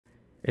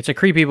It's a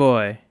creepy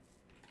boy.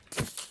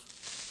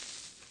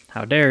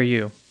 How dare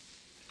you?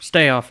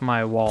 Stay off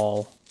my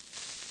wall.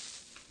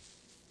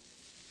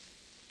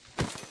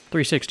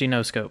 360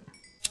 no scope.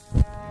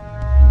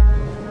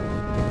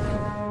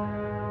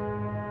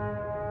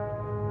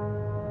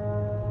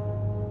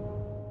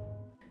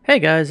 Hey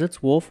guys,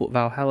 it's Wolf with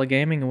Valhalla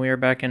Gaming, and we are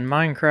back in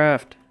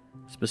Minecraft.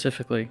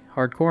 Specifically,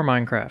 hardcore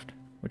Minecraft.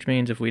 Which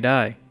means if we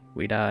die,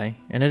 we die.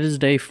 And it is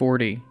day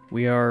 40.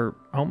 We are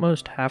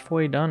almost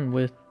halfway done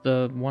with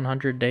the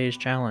 100 days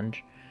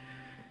challenge.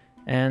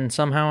 And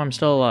somehow I'm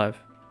still alive.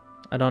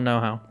 I don't know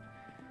how.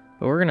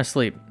 But we're gonna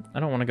sleep. I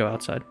don't want to go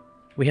outside.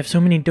 We have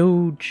so many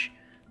doge.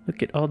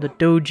 Look at all the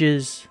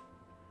doges.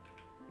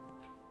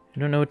 I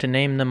don't know what to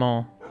name them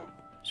all.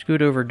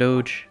 Scoot over,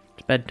 doge.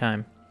 It's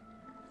bedtime.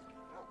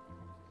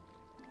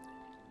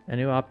 A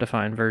new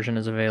Optifine version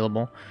is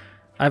available.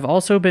 I've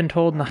also been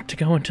told not to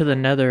go into the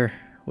Nether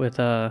with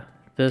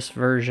this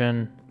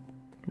version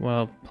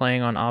while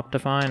playing on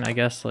Optifine. I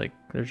guess like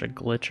there's a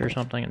glitch or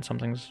something and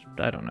something's,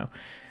 I don't know.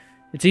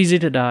 It's easy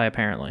to die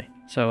apparently.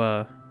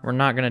 So we're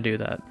not gonna do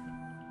that.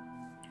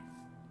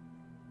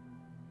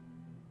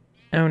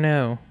 Oh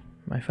no,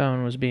 my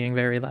phone was being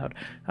very loud.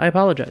 I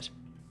apologize.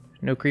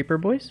 No creeper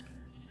boys?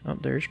 Oh,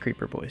 there's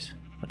creeper boys.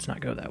 Let's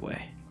not go that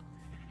way.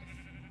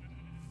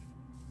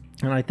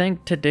 And I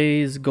think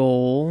today's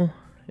goal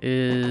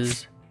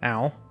is...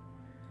 Ow.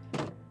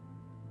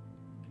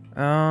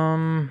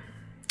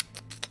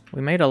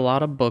 We made a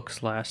lot of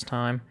books last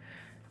time.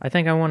 I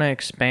think I want to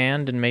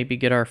expand and maybe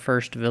get our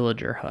first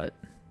villager hut.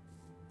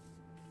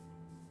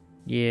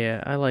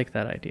 Yeah, I like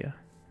that idea.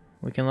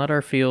 We can let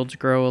our fields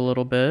grow a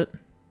little bit.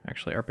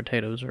 Actually, our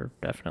potatoes are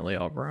definitely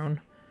all grown.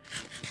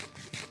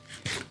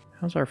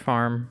 How's our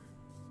farm?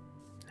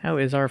 How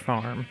is our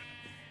farm?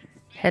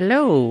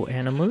 Hello,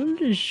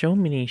 animals. So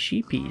many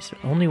sheepies.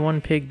 Only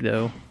one pig,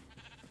 though.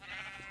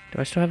 Do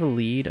I still have a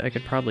lead? I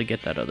could probably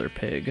get that other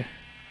pig.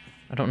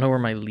 I don't know where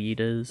my lead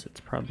is. It's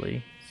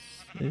probably...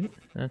 Ooh,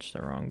 that's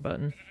the wrong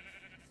button.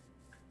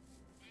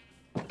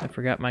 I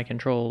forgot my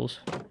controls.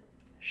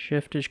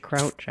 Shift is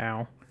crouch,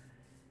 ow.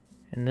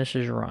 And this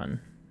is run.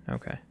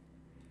 Okay.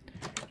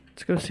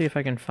 Let's go see if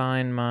I can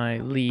find my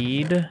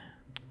lead.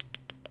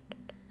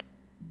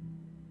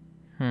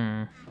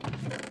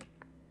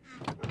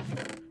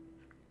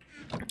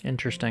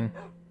 Interesting.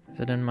 Is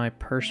it in my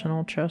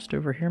personal chest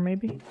over here,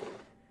 maybe?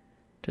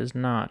 It is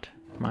not.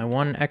 My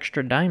one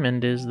extra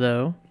diamond is,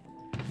 though.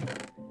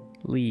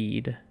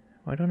 Lead.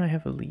 Why don't I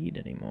have a lead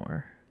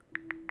anymore?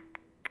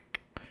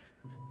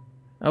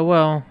 Oh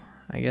well,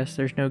 I guess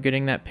there's no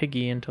getting that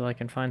piggy until I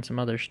can find some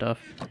other stuff.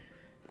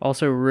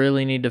 Also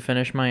really need to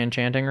finish my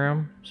enchanting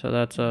room, so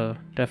that's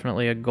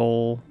definitely a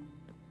goal.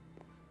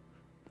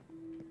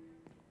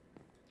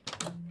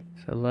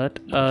 So let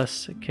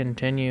us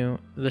continue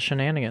the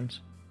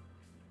shenanigans.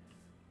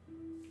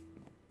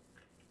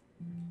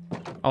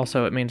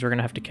 Also, it means we're going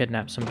to have to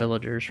kidnap some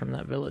villagers from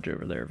that village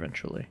over there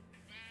eventually.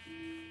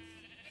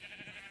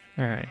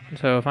 Alright,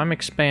 so if I'm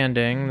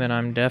expanding, then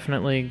I'm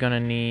definitely going to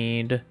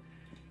need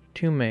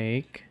to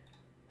make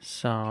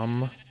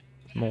some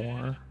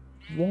more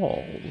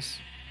walls.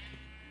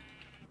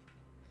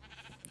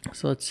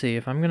 So let's see,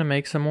 if I'm going to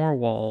make some more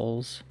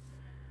walls,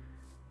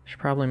 I should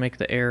probably make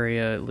the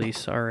area at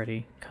least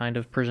already kind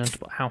of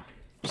presentable. Ow,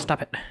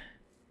 stop it,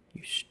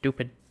 you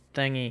stupid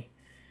thingy.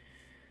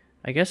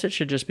 I guess it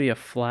should just be a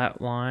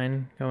flat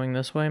line going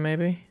this way,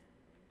 maybe?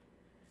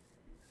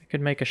 I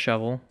could make a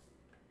shovel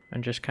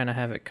and just kind of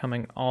have it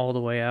coming all the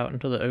way out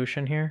into the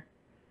ocean here.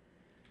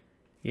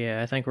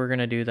 Yeah, I think we're going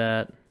to do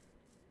that.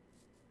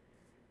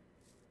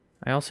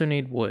 I also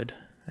need wood.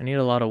 I need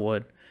a lot of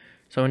wood.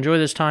 So enjoy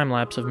this time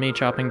lapse of me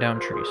chopping down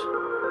trees.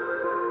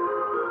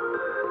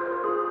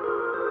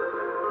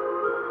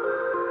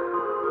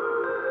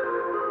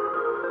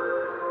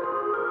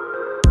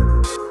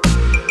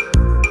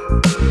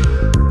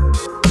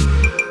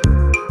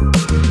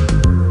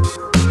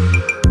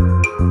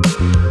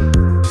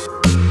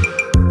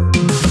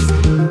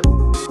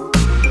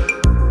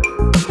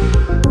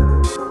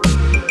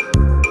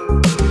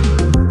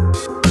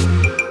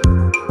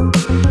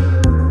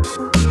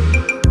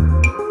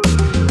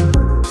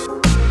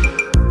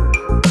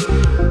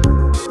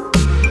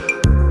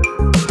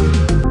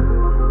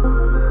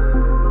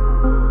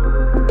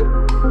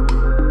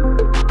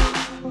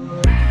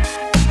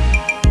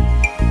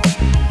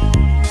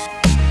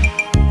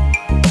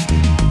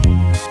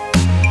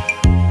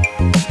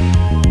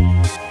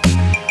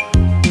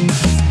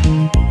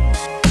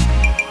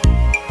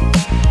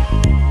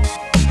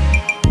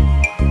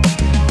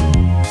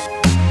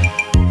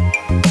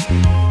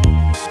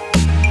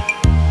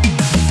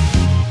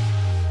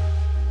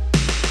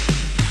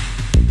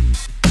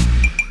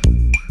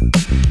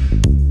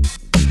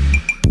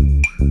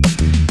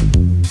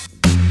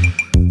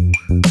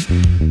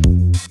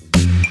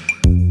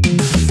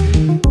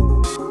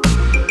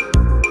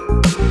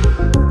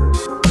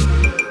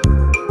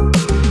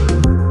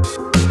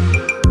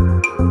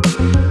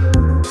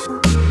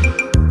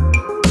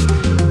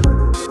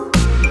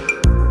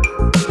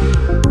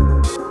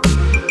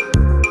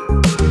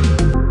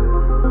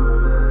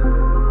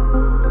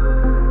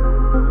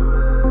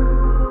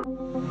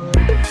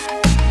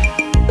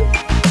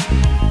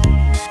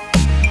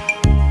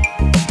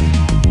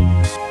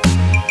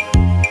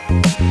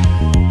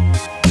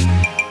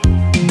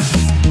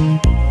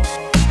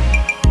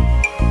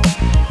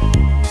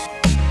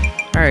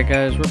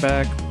 Alright guys, we're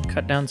back.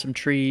 Cut down some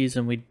trees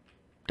and we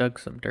dug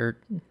some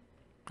dirt.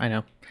 I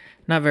know.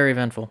 Not very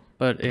eventful,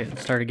 but it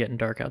started getting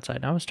dark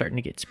outside. Now it's starting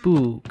to get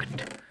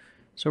spooked.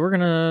 So we're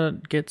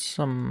gonna get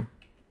some...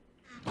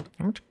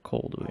 How much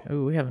coal do we...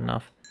 Oh, we have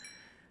enough.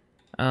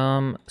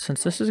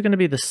 Since this is gonna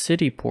be the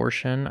city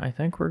portion, I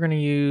think we're gonna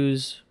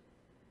use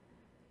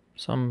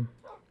some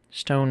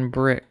stone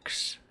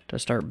bricks to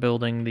start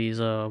building these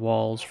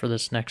walls for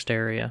this next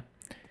area.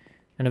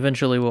 And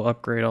eventually we'll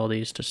upgrade all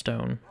these to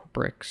stone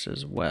bricks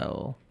as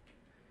well.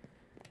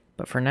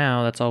 But for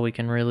now, that's all we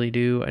can really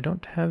do. I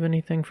don't have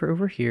anything for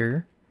over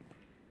here.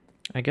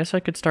 I guess I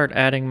could start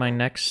adding my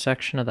next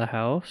section of the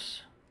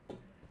house.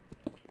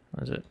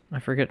 What is it? I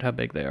forget how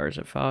big they are. Is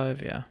it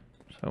 5? Yeah.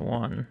 So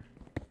 1,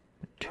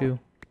 2,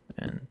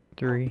 and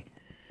 3,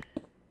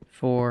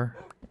 4,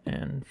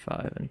 and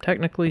 5. And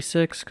technically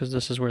 6, because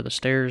this is where the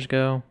stairs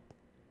go.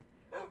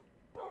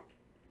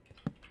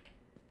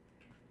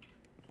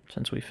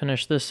 Since we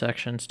finished this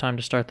section, it's time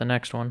to start the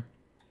next one.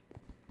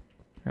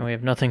 And we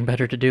have nothing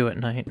better to do at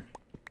night.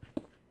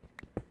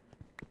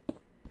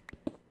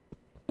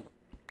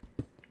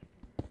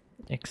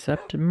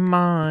 Except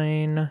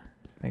mine.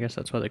 I guess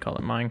that's why they call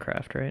it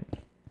Minecraft, right?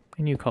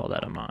 And you call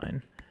that a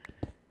mine.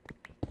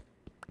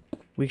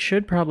 We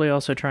should probably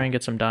also try and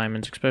get some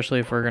diamonds, especially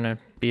if we're going to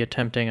be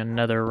attempting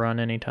another run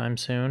anytime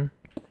soon.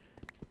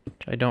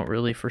 Which I don't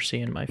really foresee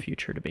in my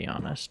future, to be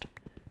honest.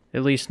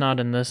 At least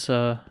not in this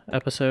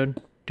episode,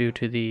 due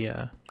to the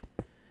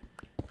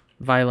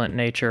violent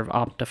nature of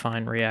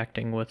Optifine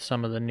reacting with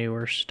some of the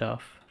newer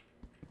stuff.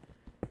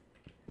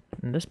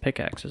 And this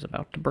pickaxe is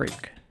about to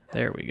break.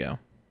 There we go.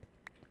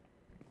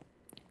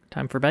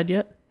 Time for bed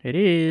yet? It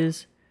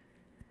is.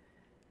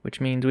 Which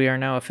means we are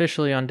now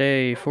officially on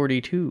day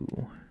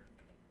 42.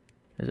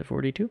 Is it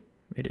 42?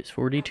 It is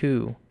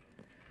 42.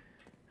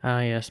 Ah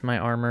yes, my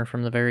armor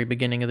from the very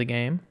beginning of the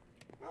game.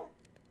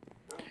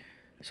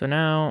 So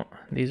now,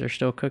 these are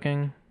still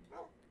cooking.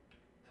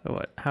 So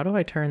what? How do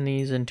I turn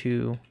these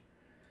into...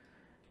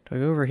 Do I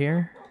go over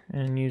here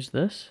and use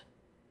this?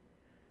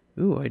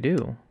 Ooh, I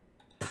do.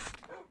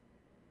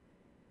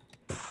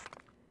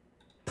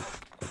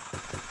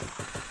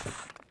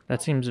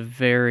 That seems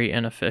very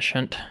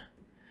inefficient.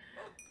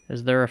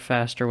 Is there a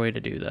faster way to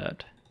do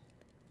that?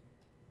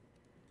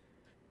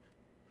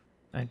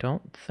 I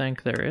don't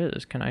think there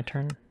is. Can I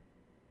turn...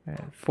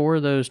 4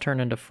 of those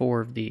turn into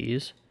 4 of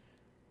these.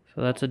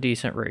 So that's a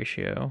decent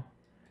ratio.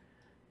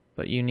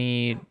 But you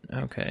need...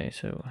 Okay,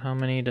 so how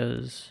many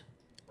does...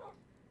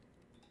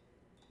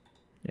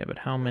 Yeah, but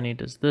how many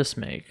does this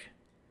make?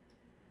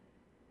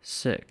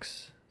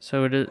 6.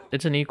 So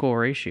it's an equal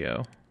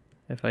ratio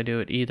if I do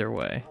it either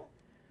way.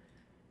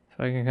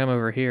 So I can come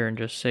over here and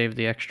just save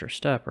the extra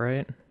step,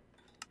 right?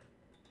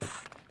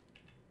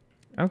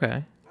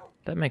 Okay,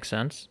 that makes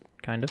sense,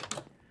 kind of.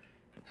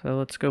 So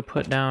let's go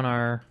put down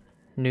our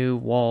new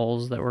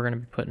walls that we're going to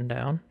be putting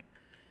down.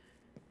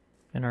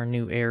 In our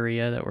new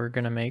area that we're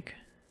going to make.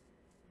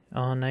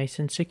 All nice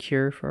and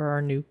secure for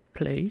our new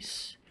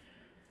place.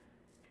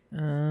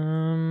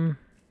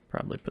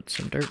 Probably put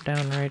some dirt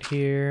down right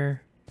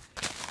here.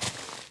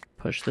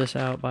 Push this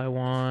out by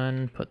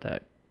 1. Put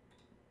that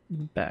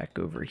back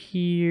over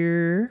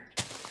here.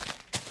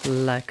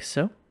 Like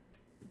so.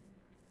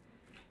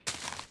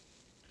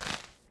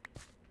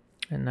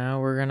 And now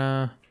we're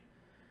gonna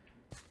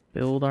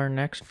build our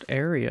next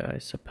area, I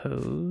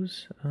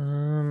suppose.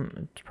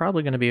 It's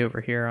probably gonna be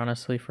over here,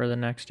 honestly, for the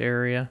next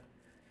area.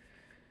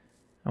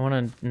 I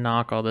want to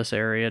knock all this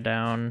area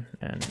down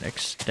and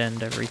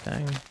extend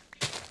everything.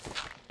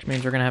 Which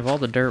means we're going to have all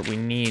the dirt we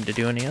need to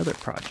do any other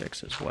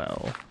projects as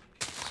well.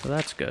 So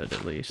that's good,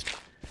 at least.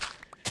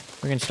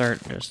 We can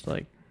start just,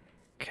 like,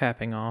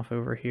 capping off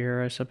over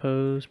here, I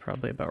suppose.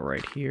 Probably about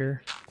right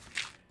here.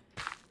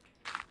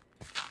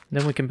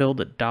 Then we can build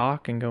a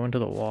dock and go into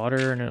the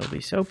water, and it'll be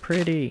so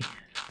pretty.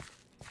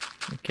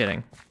 I'm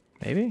kidding.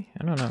 Maybe?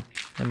 I don't know.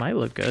 It might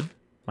look good.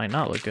 Might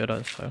not look good,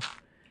 also.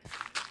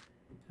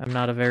 I'm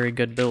not a very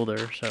good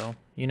builder, so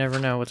you never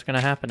know what's going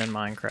to happen in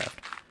Minecraft.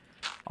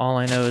 All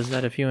I know is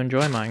that if you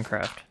enjoy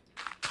Minecraft,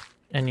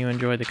 and you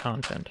enjoy the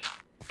content,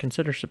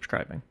 consider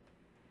subscribing.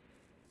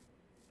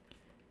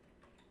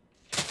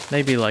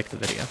 Maybe like the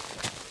video,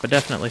 but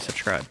definitely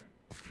subscribe.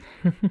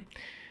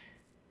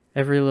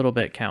 Every little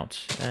bit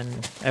counts,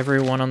 and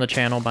everyone on the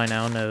channel by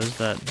now knows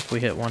that if we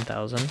hit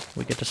 1,000,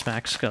 we get to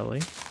smack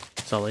Sully.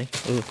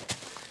 Ooh.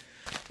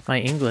 My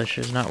English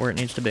is not where it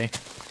needs to be.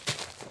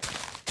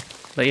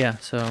 But yeah,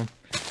 so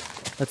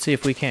let's see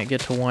if we can't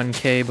get to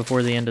 1K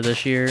before the end of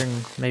this year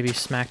and maybe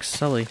smack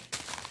Sully.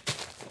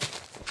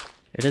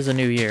 It is a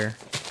new year,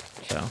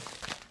 so.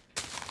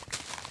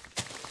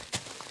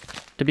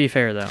 To be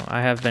fair though,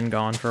 I have been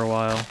gone for a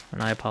while,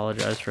 and I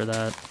apologize for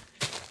that.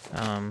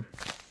 I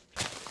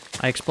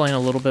explain a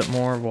little bit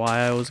more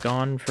why I was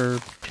gone for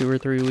 2 or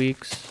 3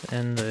 weeks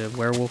in the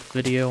werewolf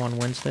video on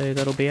Wednesday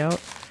that'll be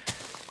out.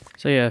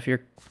 So yeah, if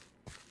you're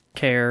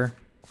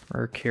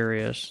or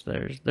curious,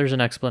 there's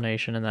an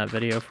explanation in that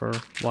video for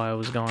why I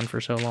was gone for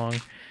so long,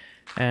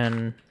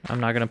 and I'm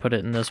not going to put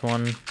it in this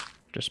one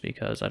just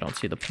because I don't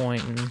see the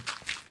point in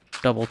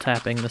double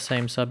tapping the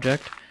same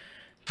subject.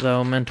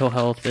 Though mental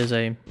health is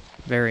a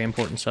very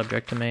important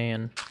subject to me,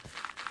 and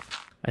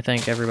I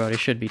think everybody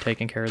should be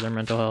taking care of their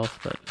mental health,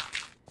 but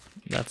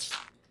that's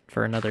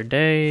for another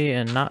day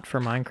and not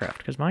for Minecraft,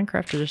 because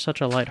Minecraft is just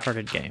such a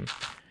lighthearted game.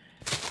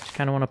 Just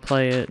kind of want to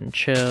play it and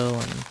chill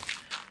and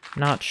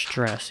not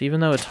stress. Even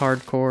though it's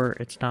hardcore,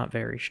 it's not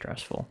very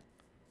stressful.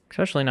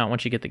 Especially not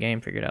once you get the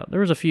game figured out. There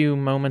was a few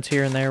moments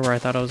here and there where I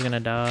thought I was going to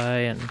die,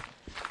 and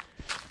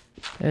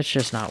it's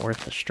just not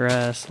worth the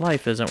stress.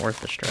 Life isn't worth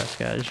the stress,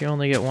 guys. You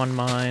only get one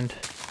mind.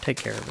 Take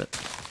care of it.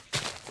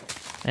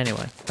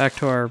 Anyway, back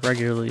to our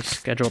regularly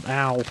scheduled...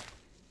 Ow!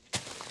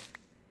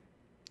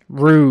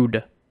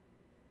 Rude!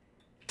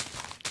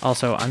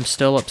 Also, I'm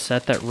still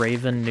upset that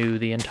Raven knew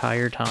the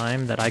entire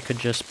time that I could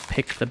just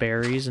pick the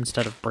berries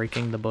instead of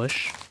breaking the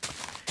bush.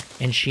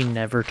 And she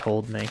never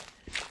told me.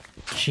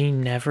 She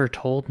never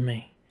told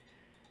me.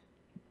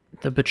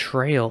 The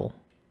betrayal.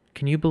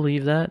 Can you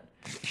believe that?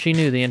 She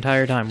knew the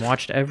entire time,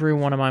 watched every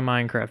one of my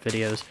Minecraft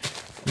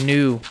videos,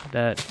 knew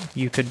that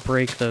you could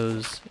break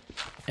those,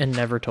 and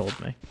never told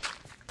me.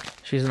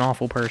 She's an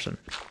awful person.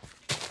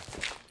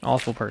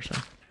 Awful person.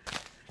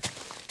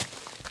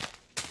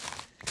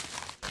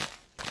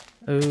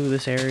 Oh,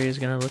 this area is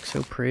gonna look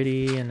so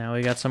pretty, and now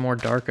we got some more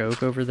dark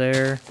oak over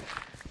there.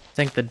 I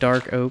think the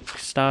dark oak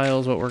style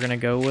is what we're gonna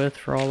go with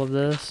for all of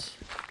this.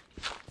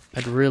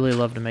 I'd really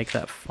love to make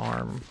that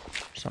farm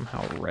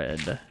somehow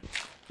red.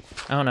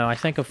 I don't know, I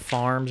think of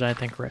farms, I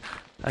think red.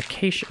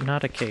 Acacia,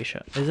 not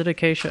acacia. Is it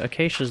acacia?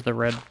 Acacia's the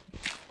red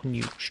when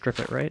you strip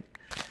it, right?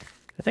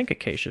 I think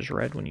acacia's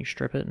red when you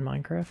strip it in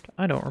Minecraft.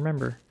 I don't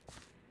remember.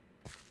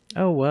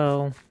 Oh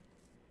well.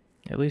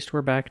 At least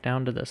we're back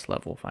down to this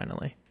level,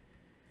 finally.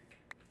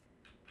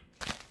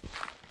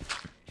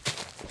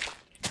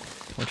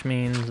 Which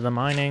means the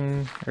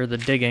mining, or the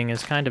digging,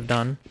 is kind of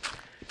done.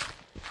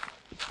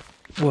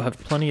 We'll have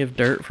plenty of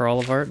dirt for all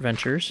of our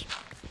adventures.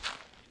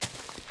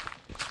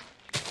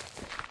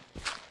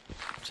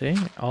 See?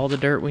 All the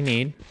dirt we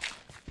need.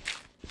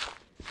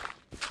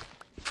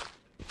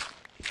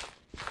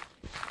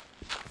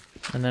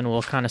 And then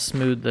we'll kind of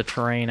smooth the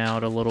terrain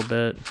out a little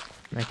bit.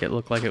 Make it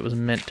look like it was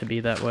meant to be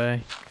that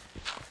way.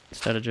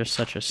 Instead of just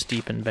such a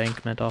steep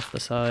embankment off the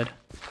side.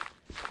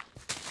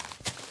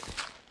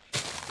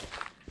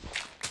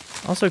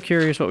 Also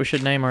curious what we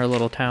should name our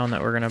little town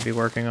that we're going to be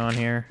working on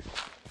here.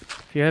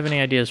 If you have any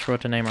ideas for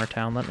what to name our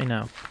town, let me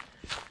know.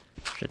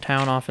 There's a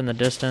town off in the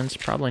distance.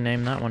 Probably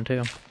name that one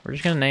too. We're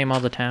just going to name all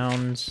the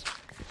towns.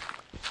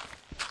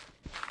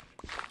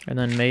 And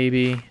then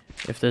maybe,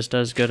 if this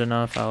does good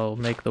enough, I'll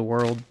make the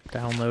world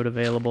download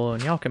available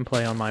and y'all can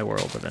play on my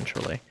world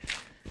eventually.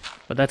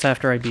 But that's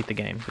after I beat the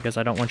game, because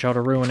I don't want y'all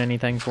to ruin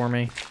anything for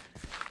me.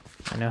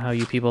 I know how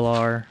you people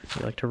are.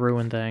 You like to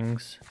ruin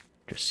things.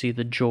 Just see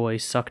the joy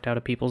sucked out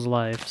of people's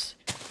lives.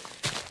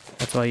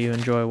 That's why you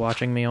enjoy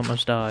watching me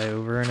almost die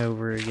over and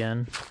over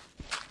again.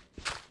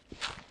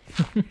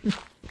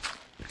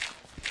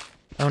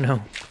 Oh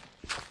no.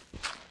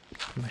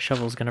 My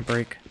shovel's gonna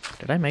break.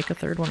 Did I make a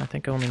third one? I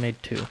think I only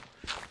made two.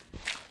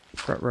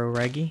 Rut-row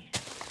raggy.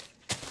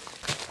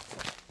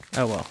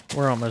 Oh well,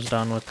 we're almost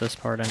done with this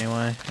part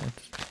anyway.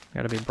 It's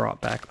gotta be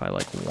brought back by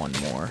like one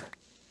more.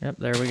 Yep,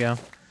 there we go.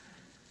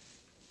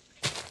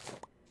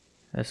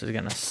 This is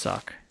gonna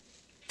suck.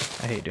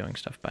 I hate doing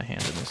stuff by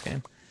hand in this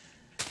game.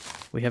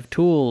 We have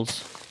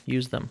tools.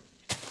 Use them.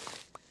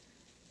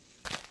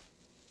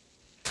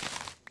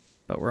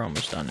 But we're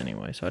almost done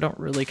anyway, so I don't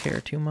really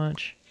care too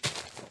much.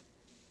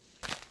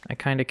 I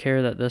kind of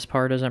care that this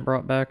part isn't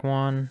brought back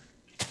one.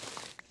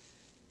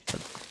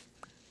 But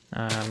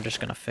I'm just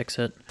going to fix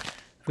it.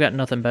 I've got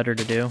nothing better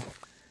to do.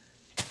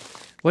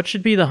 What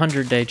should be the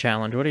 100-day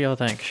challenge? What do y'all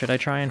think? Should I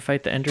try and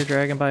fight the Ender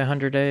Dragon by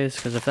 100 days?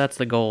 Because if that's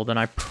the goal, then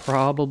I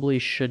probably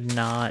should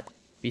not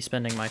be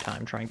spending my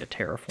time trying to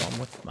terraform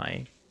with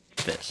my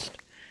fist.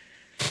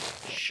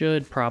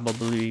 Should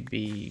probably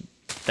be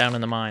down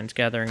in the mines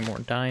gathering more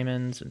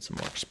diamonds and some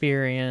more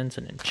experience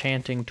and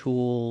enchanting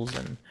tools,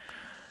 and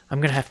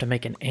I'm gonna have to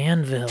make an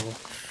anvil.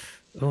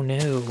 Oh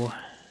no.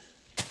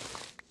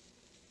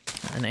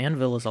 An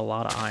anvil is a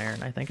lot of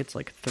iron. I think it's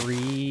like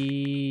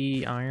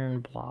 3 iron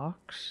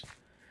blocks.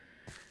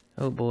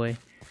 Oh boy.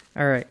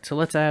 Alright, so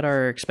let's add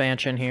our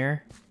expansion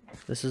here.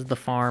 This is the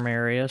farm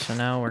area, so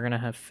now we're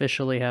gonna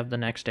officially have the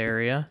next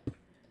area.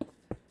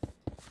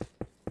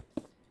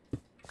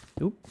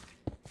 Oop.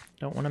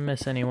 Don't want to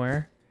miss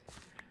anywhere.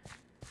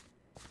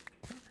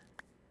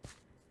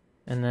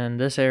 And then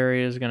this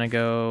area is gonna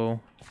go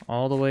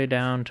all the way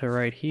down to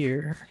right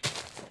here,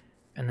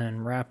 and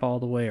then wrap all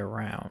the way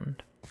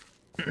around.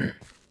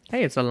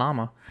 Hey, it's a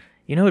llama.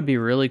 You know, it'd be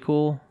really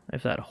cool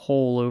if that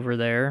hole over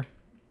there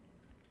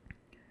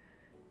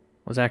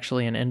was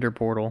actually an ender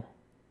portal.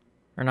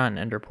 Or not an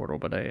ender portal,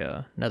 but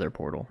a nether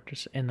portal,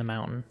 just in the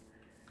mountain.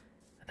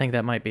 I think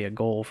that might be a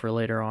goal for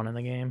later on in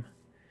the game.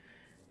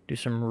 Do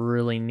some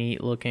really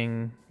neat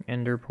looking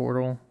ender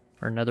portal,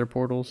 or nether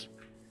portals.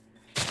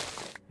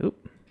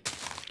 Oop.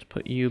 Let's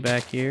put you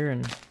back here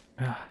and...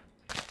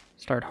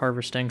 start start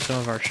harvesting some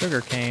of our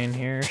sugar cane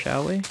here,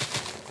 shall we?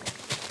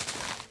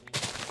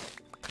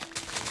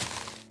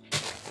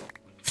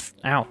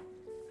 Ow.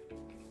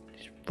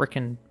 These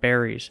frickin'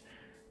 berries.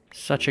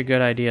 Such a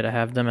good idea to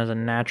have them as a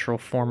natural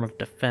form of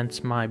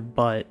defense, my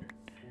butt.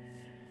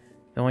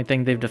 The only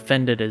thing they've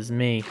defended is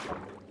me.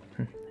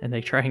 And they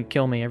try and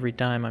kill me every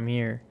time I'm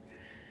here.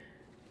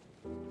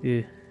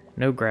 Ugh.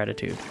 No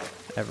gratitude.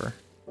 Ever.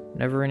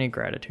 Never any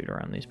gratitude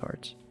around these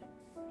parts.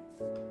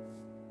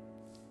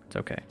 It's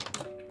okay.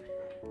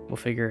 We'll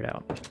figure it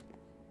out.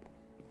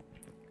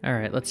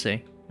 Alright, let's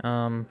see.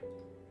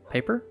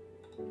 Paper?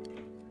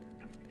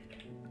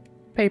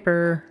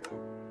 Paper.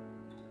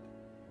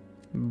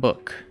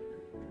 Book.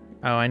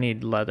 Oh, I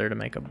need leather to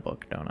make a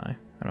book, don't I?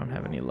 I don't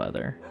have any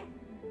leather.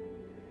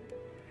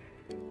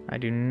 I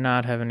do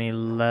not have any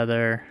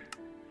leather.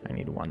 I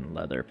need 1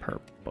 leather per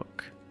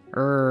book.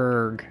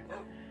 Erg.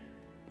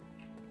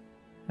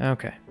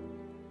 Okay.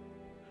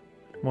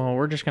 Well,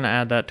 we're just going to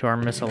add that to our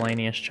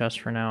miscellaneous chest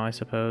for now, I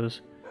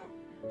suppose.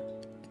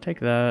 Take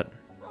that.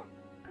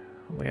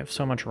 We have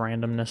so much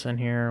randomness in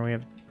here. We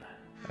have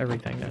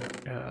everything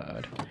that...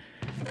 God.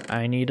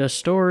 I need a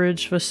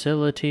storage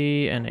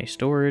facility and a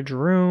storage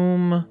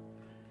room.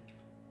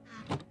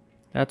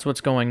 That's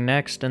what's going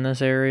next in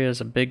this area is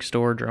a big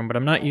storage room, but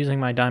I'm not using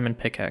my diamond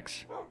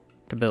pickaxe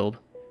to build.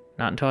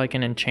 Not until I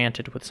can enchant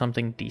it with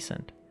something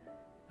decent.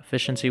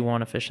 Efficiency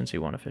 1, efficiency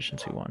 1,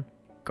 efficiency 1.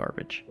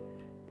 Garbage.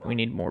 We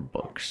need more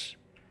books.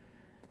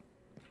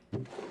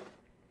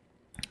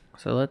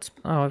 So let's...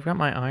 Oh, I've got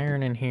my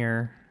iron in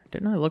here.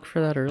 Didn't I look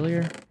for that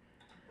earlier?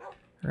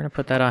 We're going to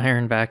put that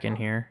iron back in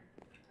here.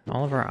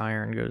 All of our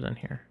iron goes in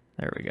here.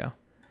 There we go.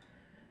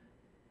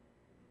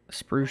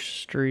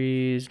 Spruce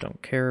trees,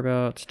 don't care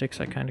about.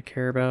 Sticks I kind of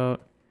care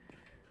about.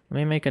 Let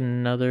me make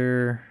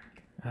another...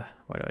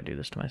 why do I do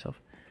this to myself?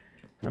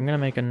 I'm going to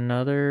make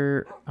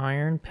another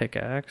iron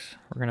pickaxe.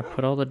 We're going to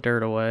put all the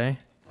dirt away.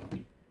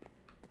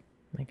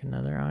 Make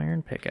another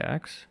iron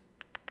pickaxe.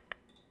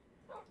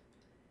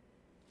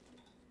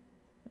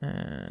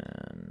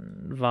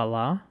 And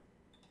voila.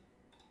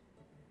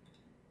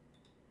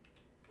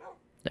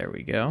 There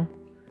we go.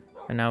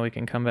 And now we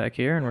can come back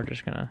here and we're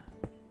just going to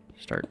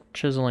start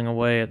chiseling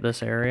away at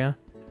this area.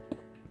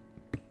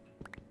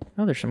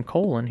 Oh, there's some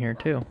coal in here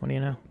too. What do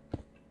you know?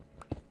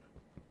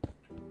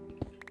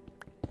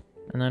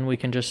 And then we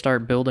can just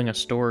start building a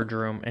storage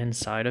room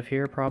inside of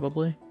here,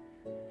 probably.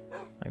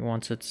 Like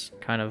once it's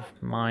kind of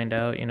mined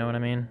out, you know what I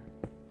mean?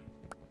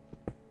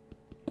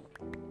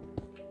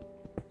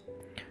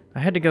 I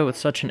had to go with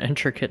such an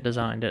intricate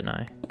design, didn't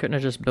I? Couldn't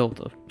have just built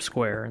a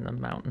square in the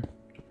mountain.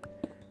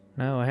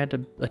 No, I had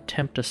to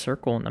attempt a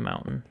circle in the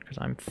mountain, because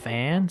I'm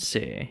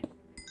fancy.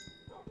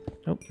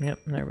 Oh, yep,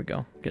 there we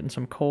go. Getting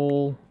some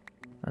coal.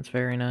 That's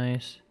very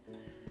nice.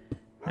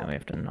 Now we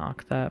have to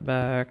knock that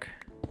back.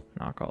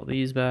 Knock all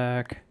these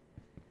back.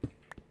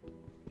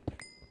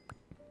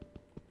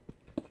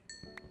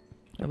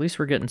 At least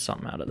we're getting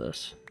something out of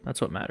this.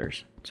 That's what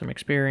matters. Some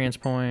experience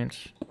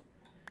points.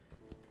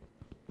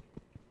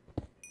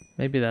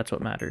 Maybe that's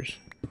what matters.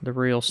 The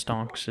real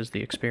stonks is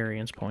the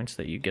experience points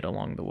that you get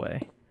along the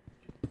way.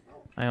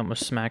 I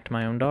almost smacked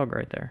my own dog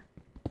right there.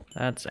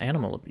 That's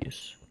animal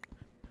abuse.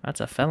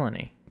 That's a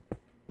felony.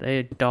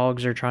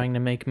 Dogs are trying to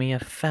make me a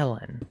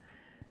felon.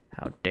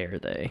 How dare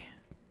they?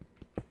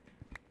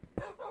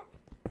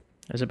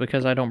 Is it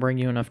because I don't bring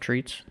you enough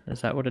treats?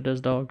 Is that what it is,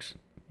 dogs?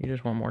 You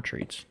just want more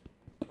treats.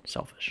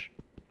 Selfish.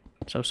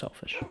 So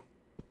selfish.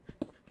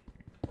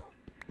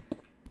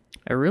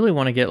 I really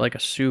want to get like a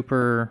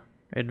super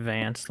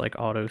advanced like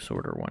auto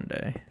sorter one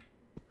day.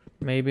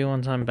 Maybe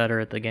once I'm better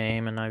at the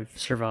game and I've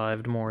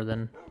survived more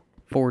than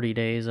 40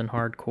 days in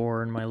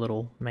hardcore in my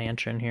little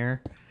mansion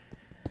here.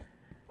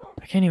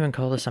 I can't even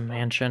call this a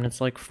mansion.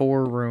 It's like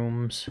 4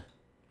 rooms.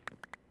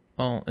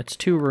 Well, it's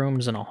 2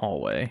 rooms and a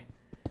hallway,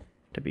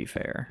 to be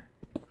fair.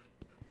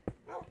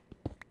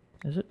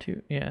 Is it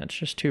 2? Yeah, it's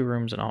just 2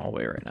 rooms and a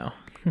hallway right now.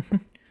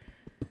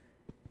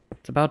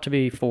 It's about to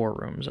be 4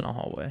 rooms and a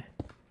hallway.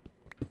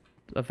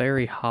 A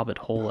very Hobbit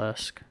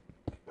hole-esque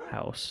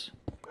house.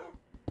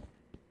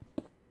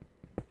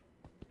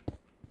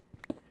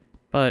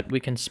 But we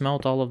can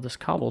smelt all of this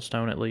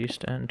cobblestone at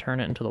least and turn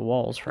it into the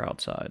walls for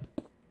outside.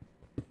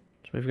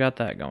 So we've got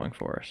that going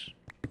for us.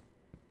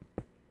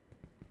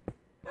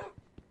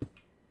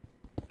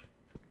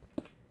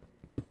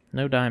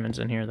 No diamonds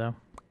in here though.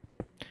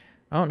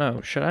 Oh no,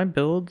 should I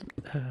build...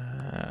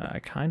 I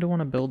kind of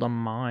want to build a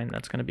mine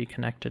that's going to be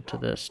connected to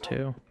this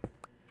too.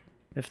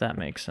 If that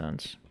makes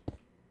sense.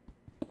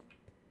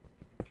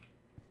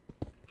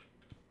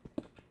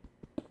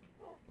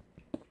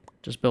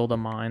 Just build a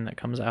mine that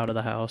comes out of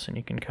the house and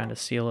you can kind of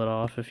seal it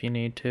off if you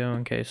need to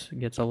in case it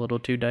gets a little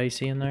too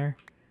dicey in there.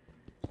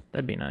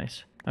 That'd be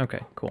nice.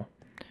 Okay, cool.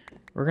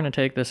 We're going to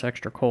take this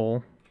extra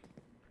coal,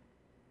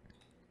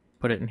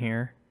 put it in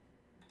here,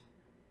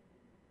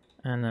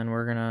 and then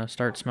we're going to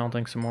start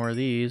smelting some more of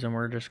these, and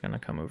we're just going to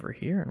come over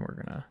here and we're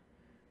going to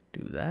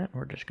do that.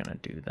 We're just going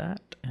to do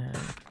that, and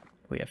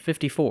we have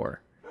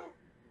 54.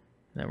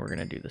 Then we're going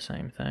to do the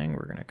same thing.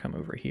 We're going to come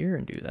over here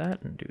and do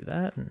that and do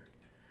that and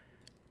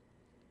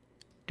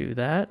do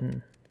that,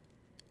 and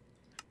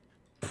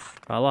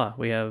voila,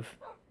 we have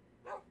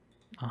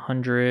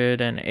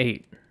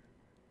 108,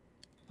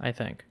 I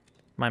think.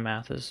 My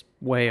math is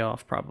way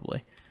off,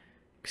 probably.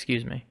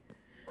 Excuse me.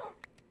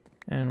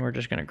 And we're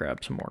just going to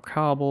grab some more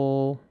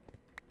cobble,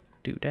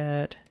 do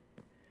that.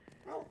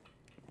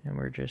 And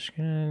we're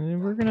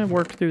gonna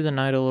work through the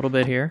night a little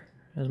bit here,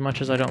 as much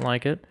as I don't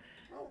like it.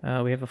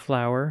 We have a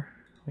flower.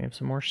 We have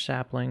some more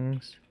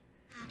saplings.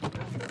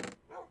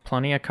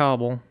 Plenty of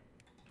cobble.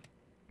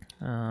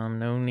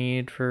 No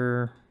need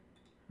for...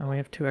 Oh, we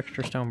have 2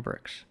 extra stone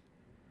bricks.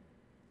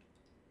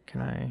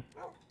 Can I...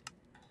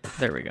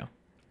 There we go.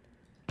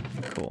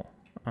 Cool.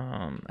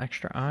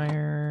 Extra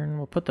iron.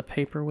 We'll put the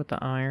paper with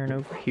the iron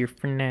over here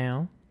for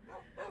now.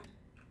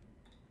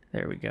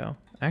 There we go.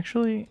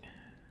 Actually,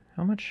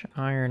 how much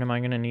iron am I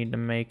going to need to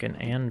make an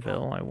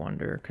anvil, I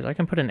wonder? Because I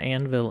can put an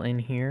anvil in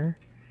here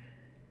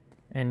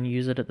and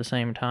use it at the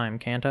same time,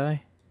 can't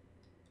I?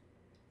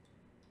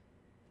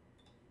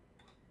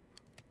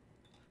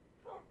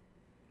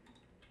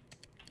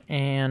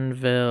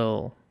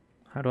 Anvil.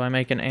 How do I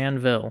make an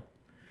anvil?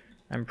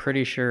 I'm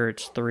pretty sure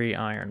it's 3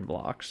 iron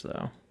blocks,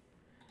 though.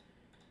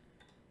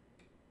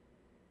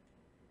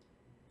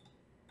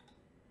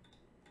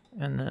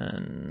 And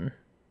then...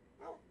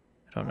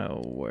 I don't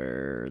know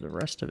where the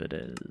rest of it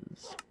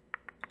is.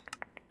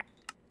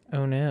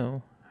 Oh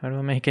no. How do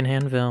I make an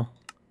anvil?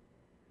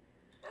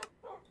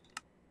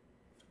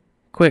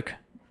 Quick!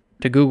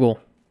 To Google.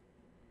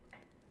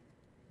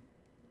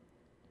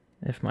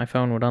 If my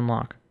phone would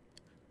unlock.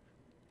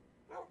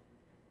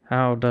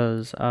 How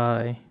does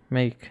I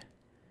make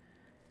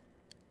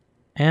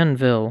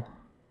anvil?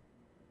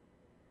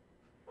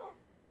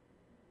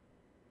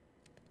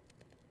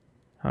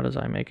 How does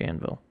I make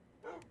anvil?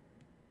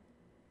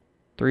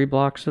 3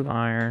 blocks of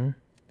iron,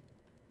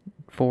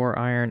 4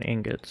 iron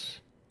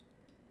ingots.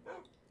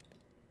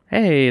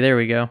 Hey, there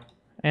we go.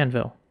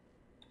 Anvil.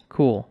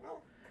 Cool.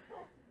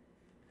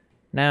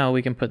 Now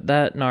we can put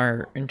that in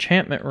our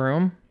enchantment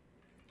room,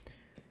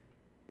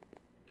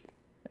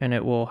 and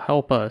it will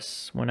help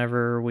us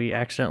whenever we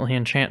accidentally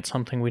enchant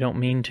something we don't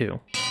mean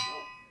to.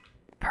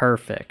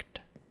 Perfect.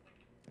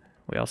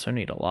 We also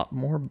need a lot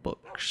more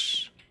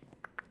books.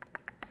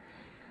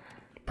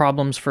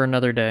 Problems for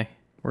another day.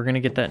 We're going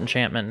to get that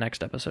enchantment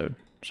next episode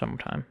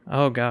sometime.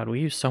 Oh god, we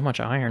use so much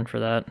iron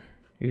for that.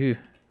 Ew,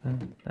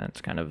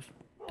 that's kind of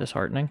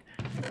disheartening.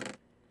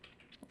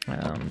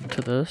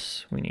 To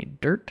this, we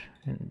need dirt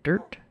and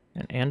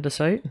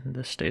andesite.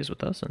 This stays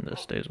with us, and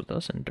this stays with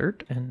us, and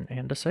dirt and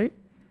andesite.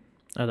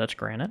 Oh, that's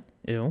granite.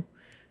 Ew.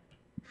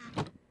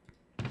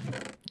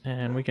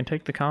 And we can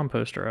take the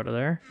composter out of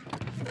there.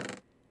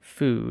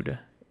 Food.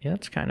 Yeah,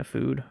 it's kind of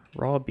food.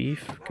 Raw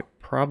beef could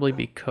probably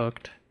be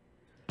cooked.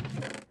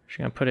 Just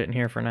gonna put it in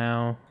here for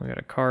now. We got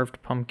a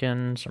carved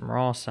pumpkin, some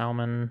raw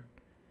salmon,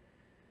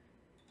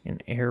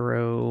 an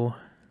arrow,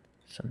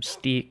 some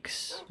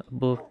steaks, a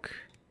book,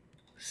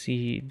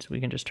 seeds. We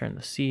can just turn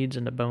the seeds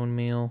into bone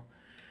meal.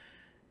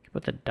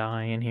 Put the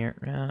dye in here.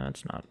 Nah,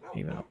 it's not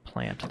even a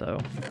plant though.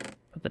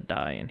 Put the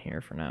dye in here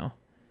for now.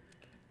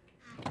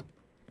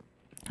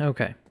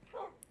 Okay,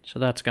 so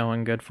that's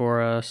going good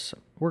for us.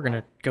 We're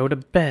gonna go to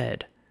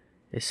bed.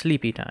 It's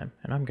sleepy time,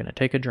 and I'm gonna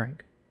take a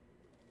drink.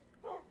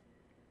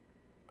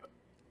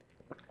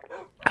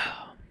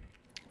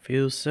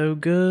 Feels so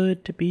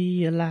good to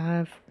be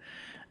alive.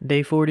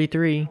 Day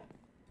 43.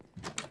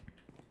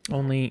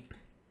 Only...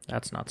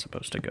 That's not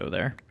supposed to go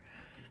there.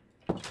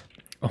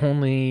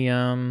 Only,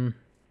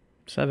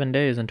 7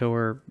 days until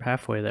we're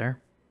halfway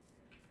there.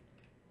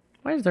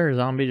 Why is there a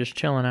zombie just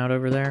chilling out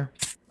over there?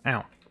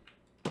 Ow.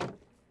 What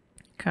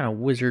kind of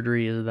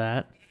wizardry is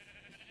that?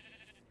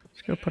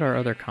 Let's go put our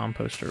other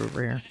composter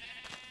over here.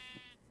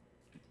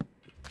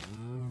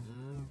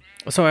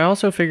 So I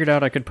also figured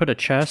out I could put a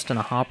chest and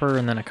a hopper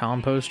and then a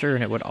composter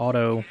and it would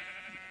auto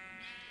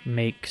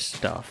make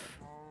stuff,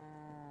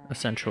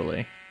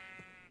 essentially.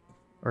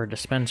 Or a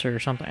dispenser or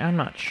something. I'm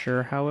not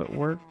sure how it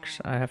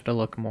works. I have to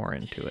look more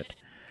into it.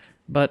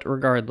 But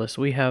regardless,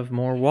 we have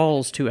more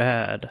walls to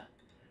add.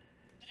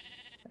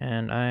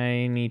 And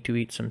I need to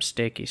eat some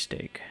steaky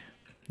steak.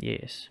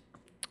 Yes.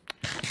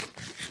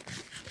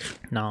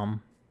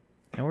 Nom.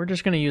 And we're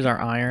just going to use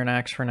our iron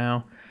axe for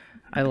now.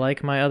 I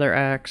like my other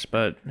axe,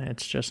 but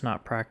it's just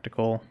not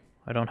practical.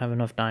 I don't have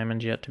enough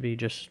diamonds yet to be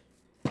just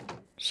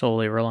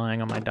solely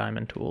relying on my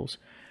diamond tools.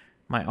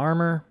 My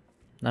armor,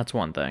 that's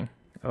one thing.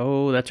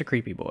 Oh, that's a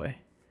creepy boy.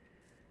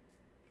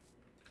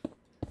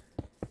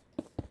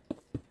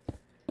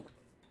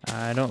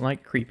 I don't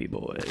like creepy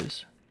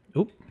boys.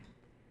 Oop.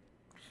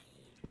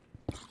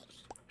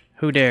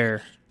 Who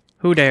dare?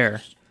 Who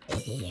dare?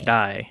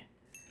 Die.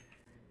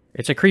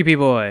 It's a creepy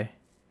boy.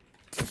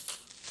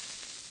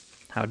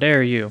 How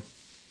dare you?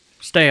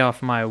 Stay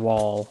off my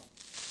wall.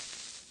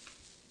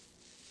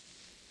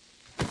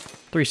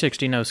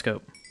 360 no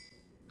scope.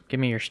 Give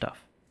me your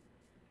stuff.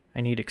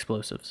 I need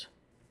explosives.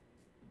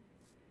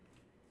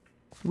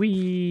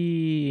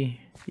 Whee!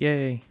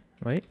 Yay.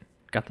 Wait.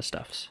 got the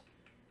stuffs.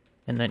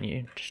 And then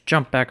you just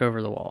jump back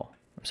over the wall.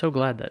 I'm so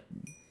glad that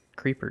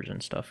creepers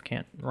and stuff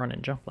can't run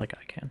and jump like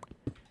I can.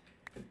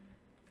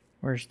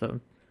 Where's the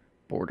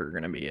border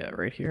gonna be at?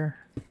 Right here?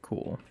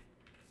 Cool.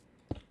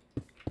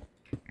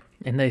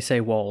 And they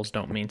say walls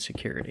don't mean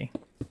security.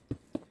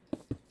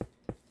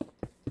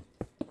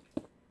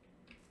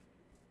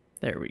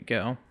 There we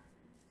go.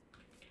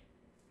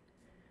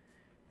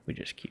 We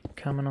just keep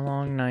coming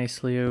along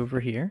nicely over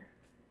here.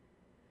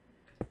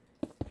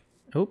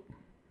 Oh,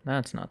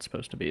 that's not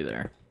supposed to be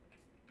there.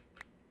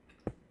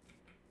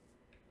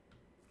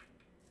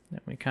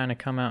 Then we kind of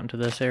come out into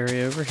this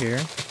area over here.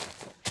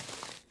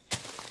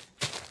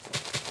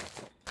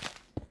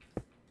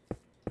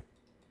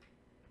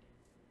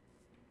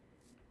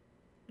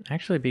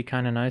 Actually, it'd be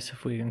kind of nice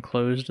if we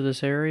enclosed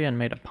this area and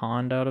made a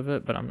pond out of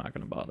it, but I'm not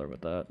going to bother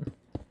with that.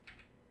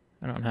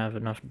 I don't have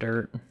enough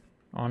dirt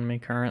on me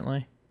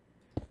currently.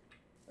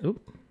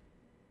 Oop.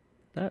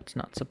 That's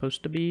not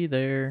supposed to be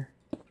there.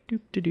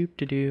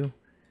 Doop-de-doop-de-doo.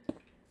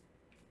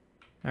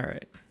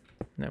 Alright.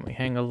 Then we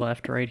hang a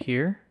left right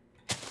here.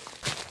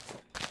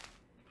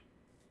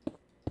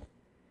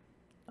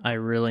 I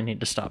really need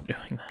to stop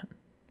doing that.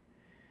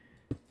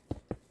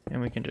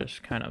 And we can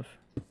just kind of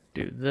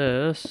do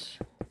this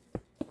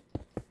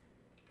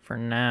for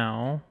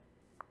now.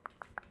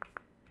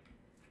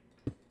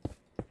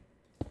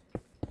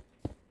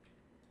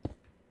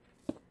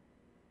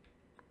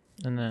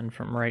 And then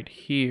from right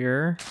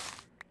here,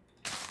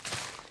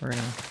 we're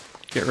gonna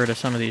get rid of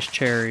some of these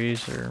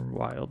cherries or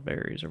wild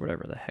berries or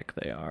whatever the heck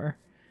they are.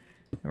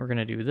 And we're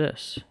gonna do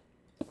this.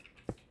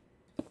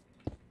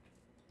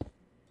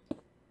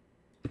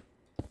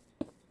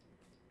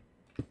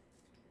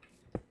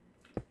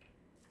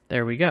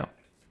 There we go.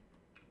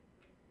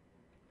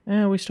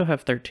 And we still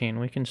have 13.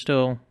 We can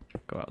still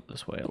go out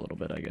this way a little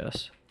bit, I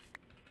guess.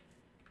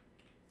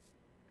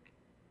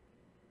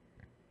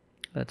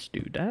 Let's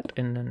do that,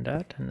 and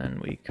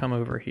then we come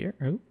over here.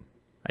 Oop,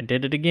 I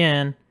did it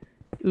again.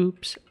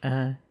 Oops,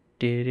 I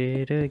did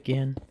it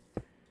again.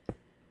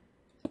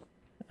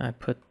 I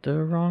put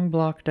the wrong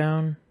block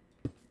down.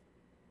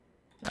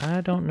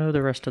 I don't know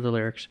the rest of the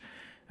lyrics.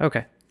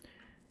 Okay,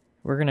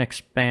 we're gonna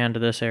expand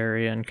this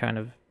area and kind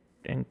of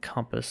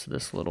encompass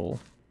this little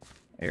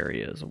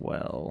area as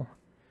well.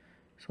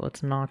 So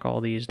let's knock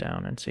all these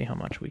down and see how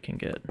much we can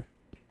get.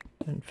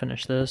 And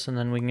finish this, and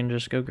then we can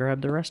just go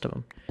grab the rest of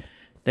them.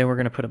 Then we're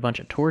going to put a bunch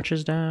of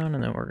torches down,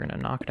 and then we're going to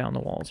knock down the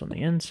walls on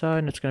the inside,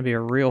 and it's going to be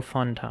a real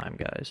fun time,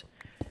 guys.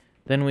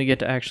 Then we get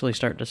to actually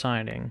start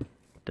deciding.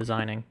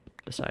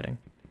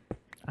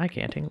 I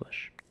can't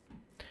English.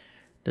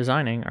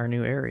 Designing our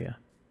new area.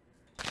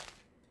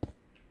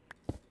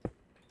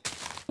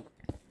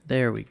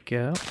 There we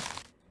go.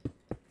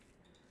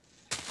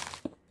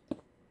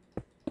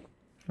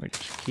 We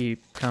just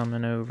keep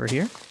coming over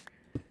here.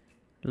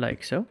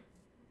 Like so.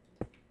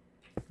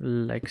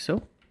 Like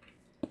so.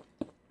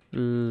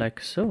 Like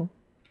so.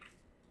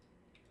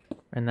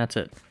 And that's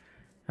it.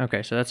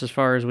 Okay, so that's as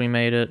far as we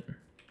made it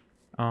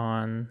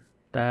on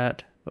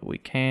that, but we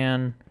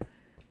can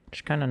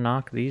just kind of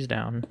knock these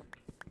down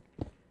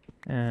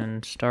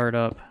and start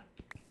up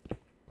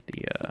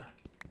the,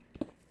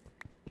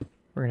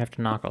 we're gonna have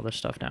to knock all this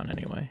stuff down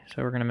anyway.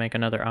 So we're gonna make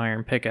another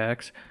iron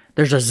pickaxe.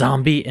 There's a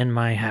zombie in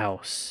my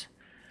house.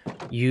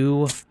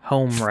 You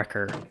home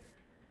wrecker.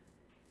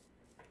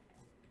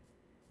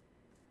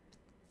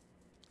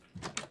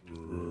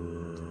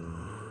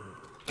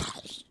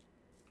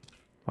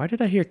 Why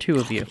did I hear two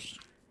of you?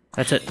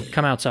 That's it.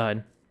 Come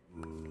outside.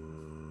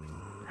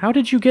 How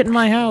did you get in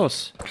my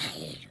house?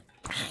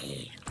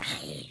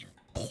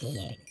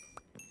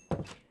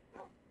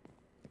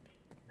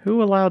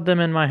 Who allowed them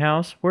in my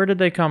house? Where did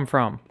they come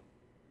from?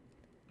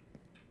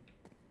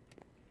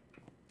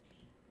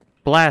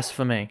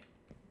 Blasphemy.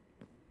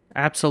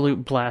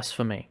 Absolute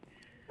blasphemy.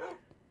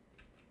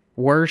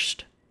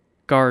 Worst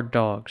guard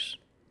dogs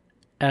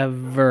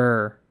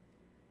ever.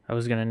 I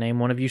was going to name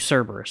one of you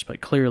Cerberus,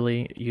 but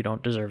clearly you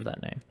don't deserve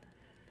that name.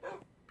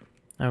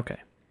 Okay.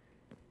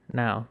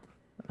 Now,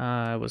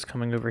 I was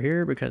coming over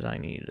here because I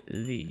need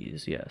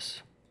these,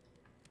 yes.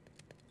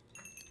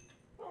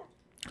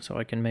 So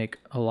I can make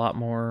a lot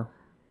more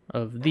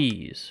of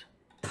these.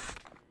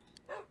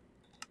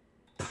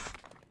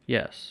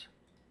 Yes.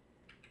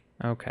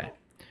 Okay.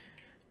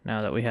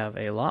 Now that we have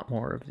a lot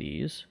more of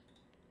these,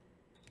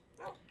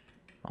 I'm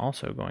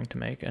also going to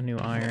make a new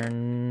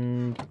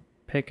iron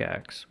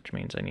pickaxe, which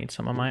means I need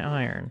some of my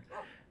iron,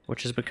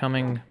 which is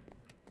becoming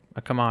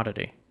a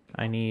commodity.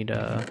 I need, do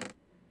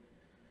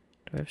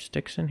I have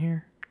sticks in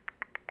here?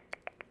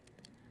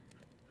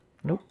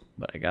 Nope,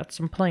 but I got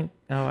some plank.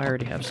 Oh, I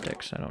already have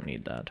sticks. I don't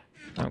need that.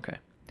 Okay.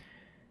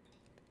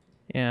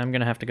 Yeah, I'm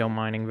gonna have to go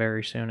mining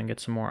very soon and get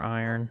some more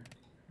iron.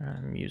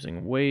 I'm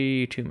using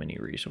way too many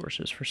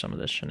resources for some of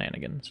this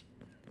shenanigans.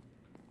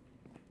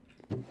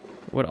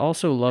 Would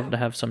also love to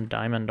have some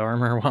diamond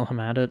armor while I'm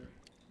at it.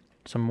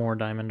 Some more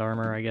diamond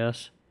armor, I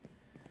guess.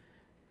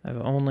 I've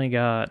only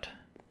got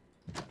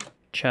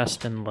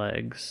chest and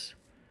legs.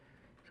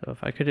 So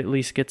if I could at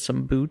least get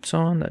some boots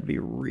on, that'd be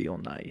real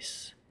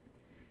nice.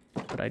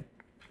 but I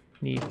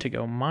need to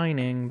go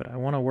mining, but I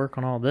want to work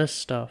on all this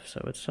stuff,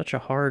 so it's such a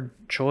hard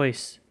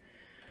choice.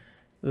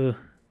 Ugh.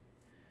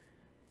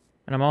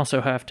 And I'm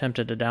also half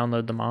tempted to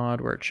download the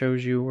mod where it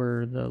shows you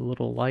where the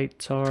little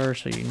lights are,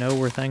 so you know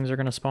where things are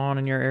going to spawn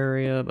in your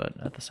area, but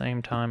at the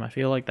same time, I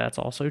feel like that's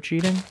also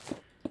cheating.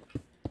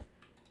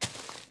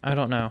 I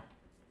don't know.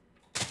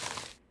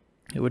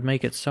 It would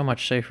make it so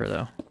much safer,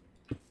 though.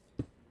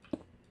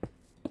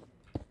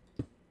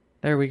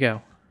 There we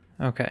go.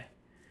 Okay.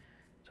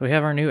 So we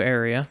have our new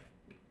area.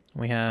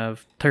 We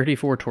have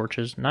 34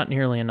 torches, not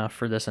nearly enough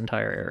for this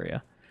entire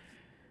area.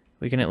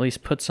 We can at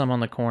least put some on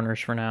the corners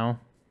for now,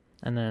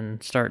 and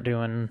then start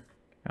doing,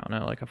 I don't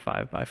know, like a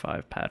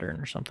 5x5 pattern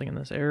or something in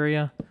this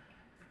area.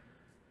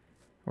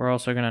 We're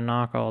also going to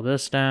knock all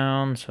this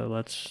down, so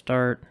let's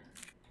start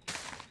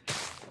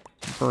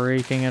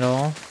breaking it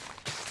all.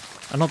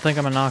 I don't think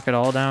I'm going to knock it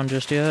all down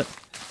just yet.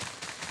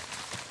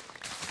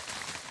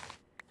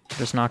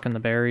 Just knocking the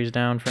berries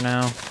down for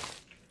now.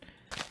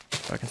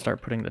 So I can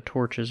start putting the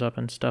torches up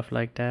and stuff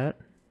like that.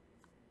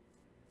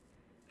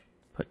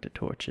 Put the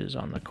torches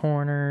on the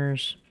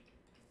corners.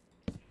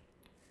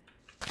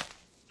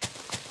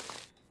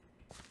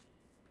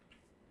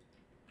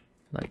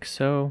 Like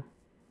so.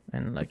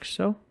 And like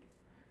so.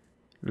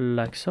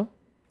 Like so.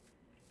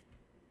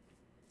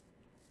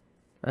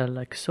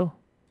 Like so.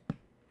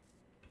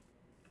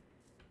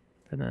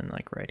 And then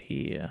like right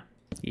here.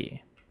 Yeah.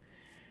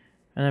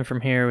 And then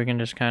from here we can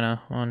just kind of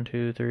 1,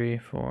 2, 3,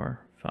 4,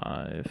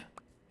 5.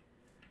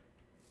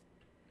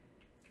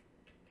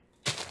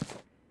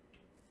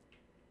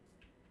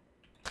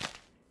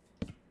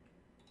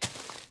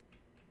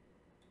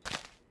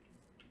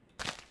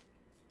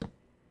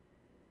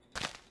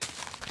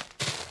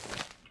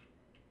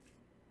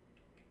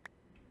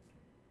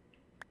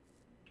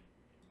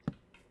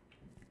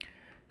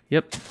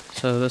 Yep,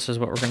 so this is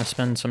what we're going to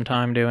spend some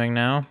time doing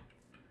now.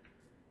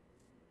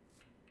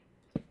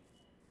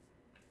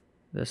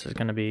 This is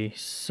going to be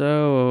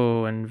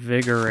so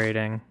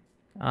invigorating.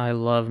 I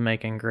love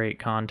making great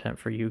content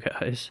for you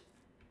guys.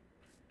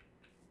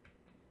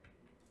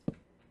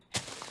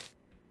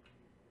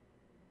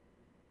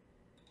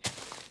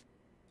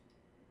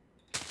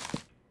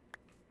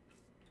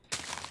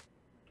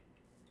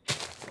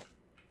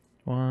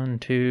 One,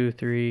 2,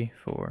 3,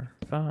 4,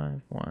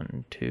 5.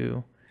 1,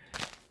 2,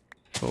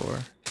 4,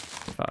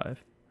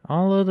 5.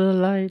 All of the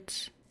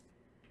lights.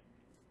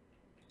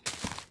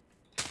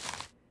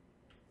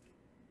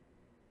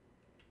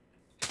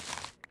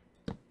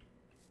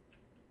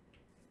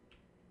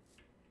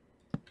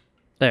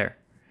 There.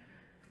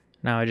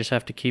 Now I just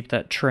have to keep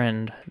that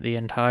trend the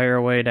entire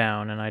way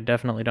down, and I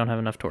definitely don't have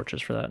enough torches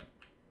for that.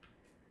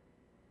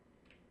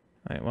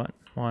 Wait, what?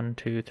 1,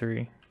 2,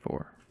 3,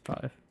 4,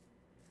 5.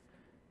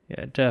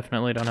 Yeah,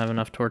 definitely don't have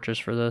enough torches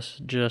for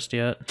this just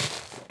yet.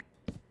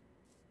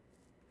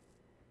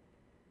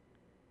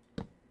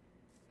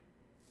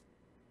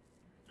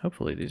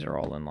 Hopefully these are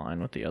all in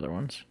line with the other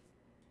ones.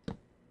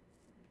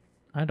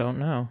 I don't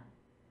know.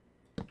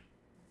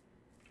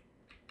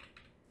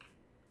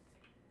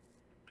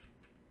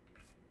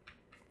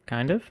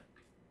 Kind of?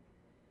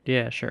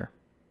 Yeah, sure.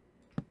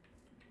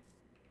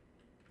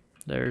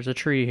 There's a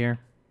tree here.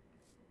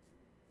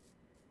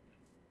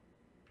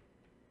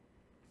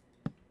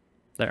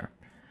 There.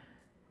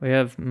 We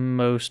have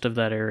most of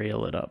that area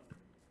lit up.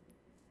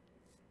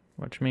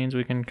 Which means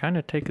we can kind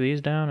of take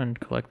these down and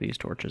collect these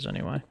torches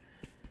anyway.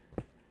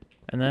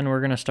 And then we're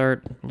going to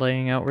start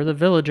laying out where the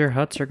villager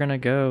huts are going to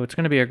go. It's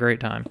going to be a great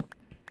time.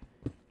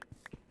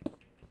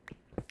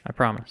 I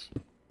promise.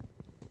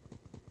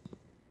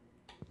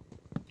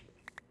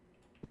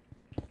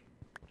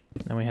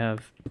 Then we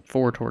have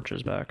 4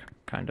 torches back,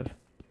 kind of.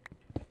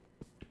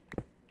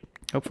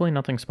 Hopefully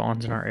nothing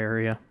spawns in our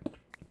area.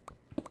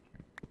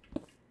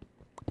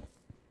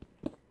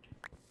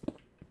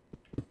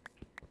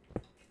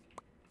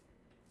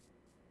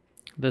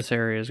 This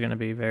area is going to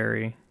be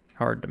very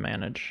hard to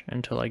manage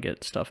until I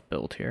get stuff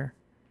built here.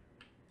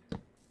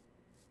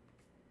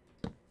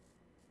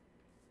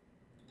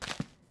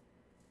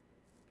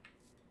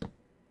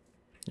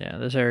 Yeah,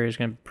 this area is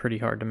going to be pretty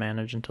hard to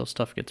manage until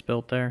stuff gets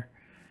built there.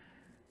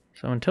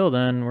 So until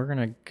then, we're going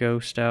to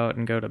ghost out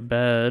and go to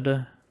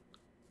bed.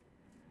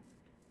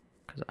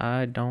 Because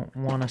I don't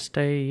want to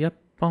stay up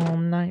all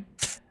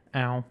night.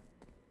 Ow.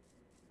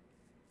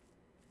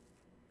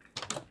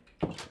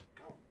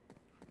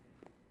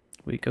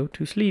 We go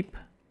to sleep.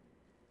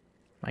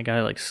 My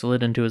guy like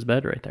slid into his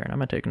bed right there, and I'm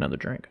going to take another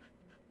drink.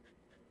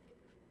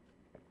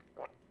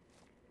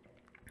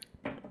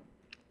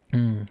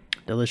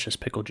 Delicious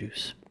pickle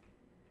juice.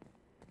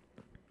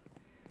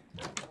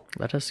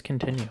 Let us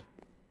continue.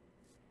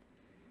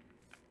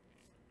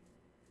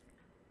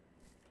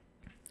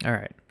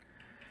 Alright.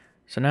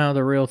 So now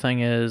the real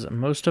thing is,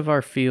 most of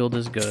our field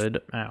is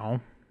good.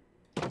 Ow.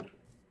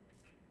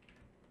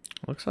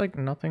 Looks like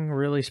nothing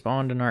really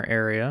spawned in our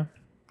area.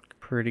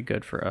 Pretty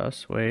good for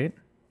us. Wait.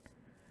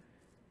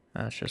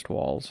 That's just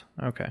walls.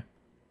 Okay.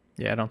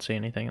 Yeah, I don't see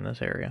anything in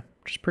this area,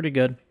 which is pretty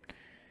good.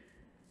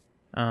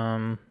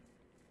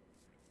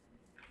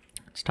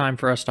 It's time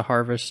for us to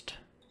harvest,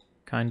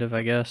 kind of,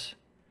 I guess.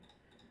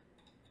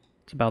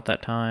 It's about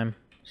that time.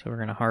 So we're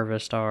going to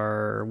harvest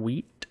our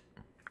wheat,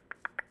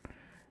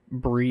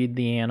 breed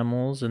the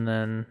animals, and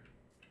then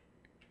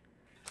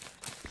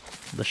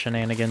the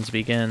shenanigans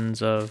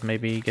begins of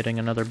maybe getting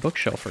another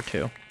bookshelf or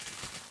two.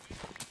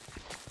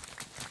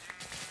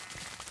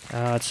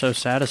 It's so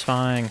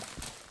satisfying.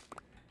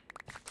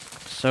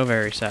 So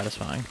very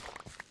satisfying.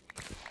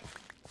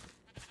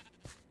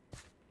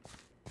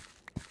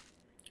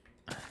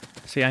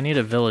 See, I need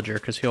a villager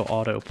because he'll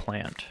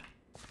auto-plant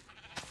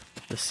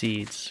the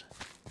seeds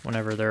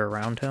whenever they're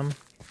around him.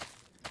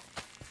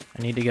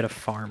 I need to get a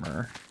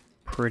farmer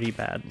pretty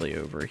badly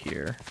over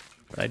here,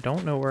 but I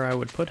don't know where I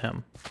would put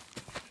him.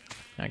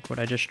 Like, would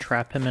I just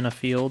trap him in a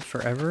field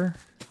forever?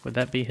 Would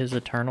that be his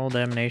eternal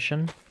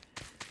damnation?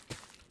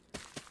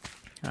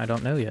 I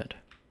don't know yet.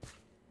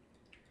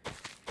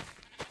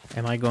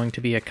 Am I going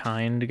to be a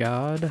kind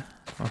god,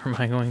 or am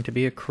I going to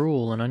be a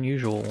cruel and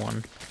unusual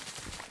one?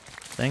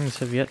 Things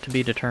have yet to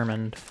be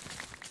determined.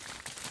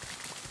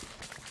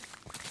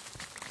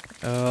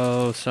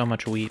 Oh, so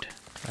much wheat.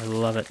 I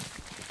love it.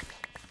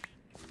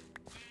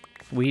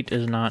 Wheat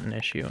is not an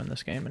issue in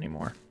this game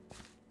anymore.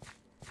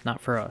 Not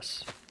for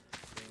us.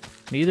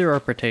 Neither are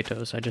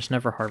potatoes, I just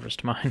never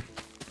harvest mine.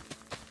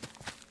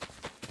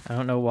 I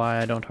don't know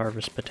why I don't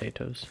harvest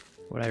potatoes.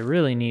 What I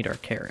really need are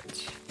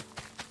carrots.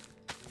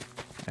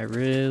 I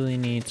really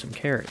need some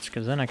carrots,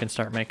 because then I can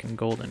start making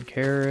golden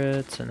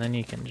carrots, and then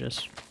you can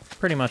just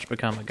pretty much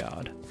become a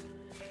god.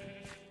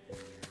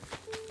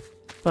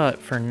 But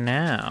for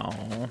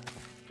now,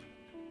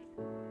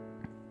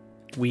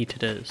 wheat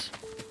it is.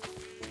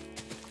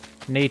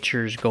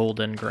 Nature's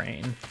golden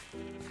grain.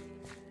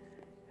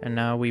 And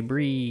now we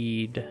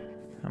breed.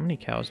 How many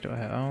cows do I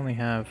have? I only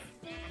have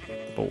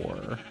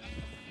 4.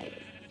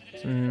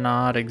 It's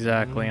not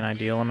exactly an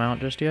ideal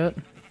amount just yet.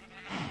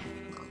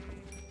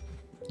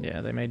 Yeah,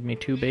 they made me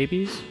 2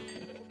 babies.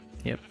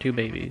 Yep, 2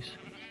 babies.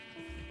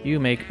 You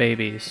make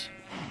babies.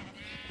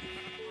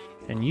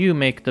 And you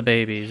make the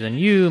babies. And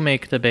you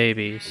make the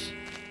babies.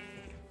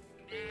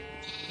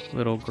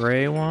 Little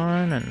gray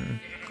one, and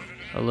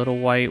a little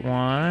white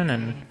one,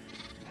 and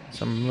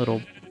some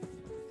little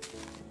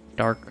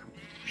dark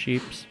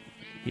sheeps.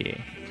 Yeah.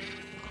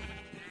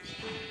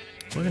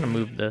 We're gonna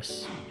move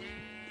this.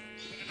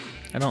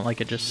 I don't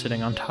like it just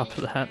sitting on top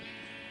of that.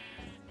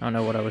 I don't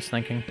know what I was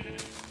thinking.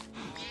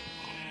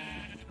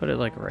 Put it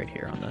like right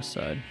here on this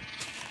side.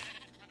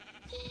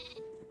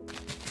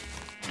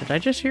 Did I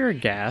just hear a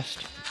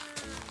ghast?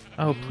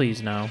 Oh,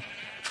 please no.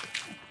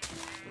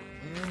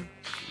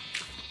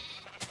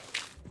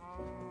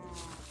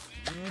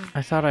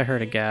 I thought I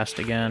heard a ghast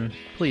again.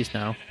 Please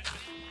no.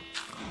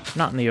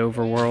 Not in the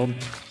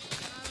overworld.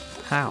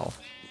 How?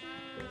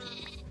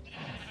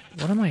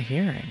 What am I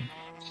hearing?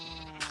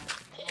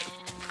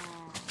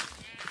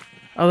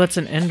 Oh, that's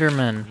an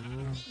Enderman.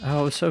 Oh,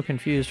 I was so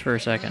confused for a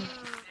second.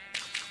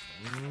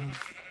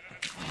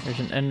 There's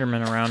an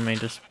Enderman around me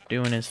just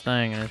doing his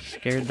thing, and it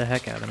scared the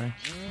heck out of me.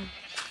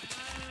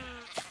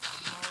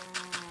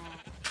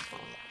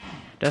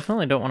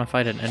 Definitely don't want to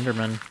fight an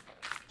Enderman.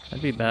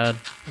 That'd be bad.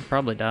 I'd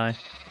probably die.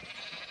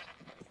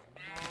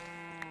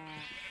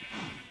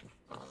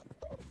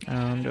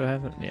 Do I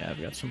have it? Yeah,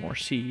 I've got some more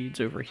seeds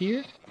over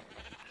here.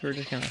 So we're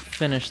just gonna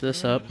finish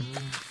this up,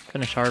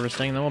 finish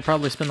harvesting, and then we'll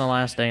probably spend the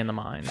last day in the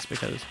mines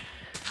because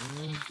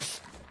it's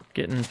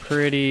getting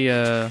pretty,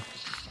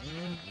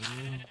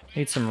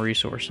 need some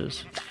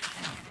resources.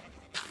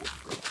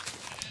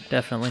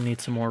 Definitely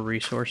need some more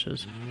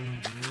resources.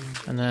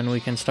 And then we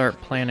can start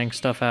planning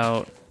stuff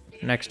out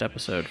next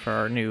episode for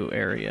our new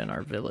area in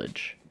our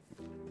village.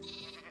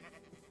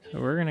 So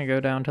we're gonna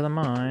go down to the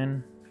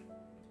mine.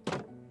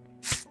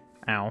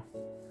 Ow.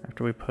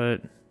 After we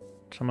put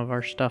some of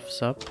our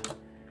stuffs up.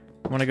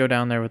 I want to go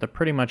down there with a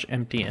pretty much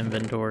empty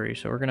inventory,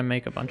 so we're gonna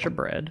make a bunch of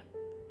bread.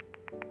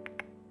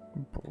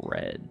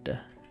 Bread.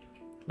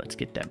 Let's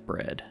get that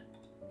bread.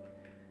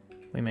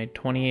 We made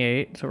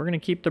 28, so we're gonna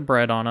keep the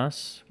bread on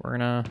us. We're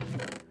gonna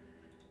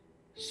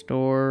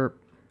store,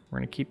 we're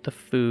gonna keep the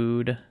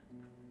food.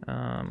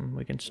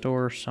 We can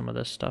store some of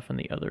this stuff in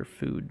the other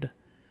food.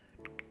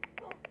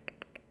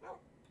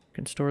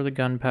 Can store the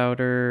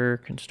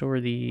gunpowder, can store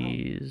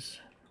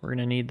these. We're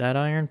gonna need that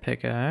iron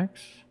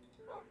pickaxe.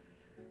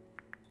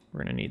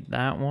 We're gonna need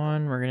that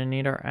one. We're gonna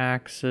need our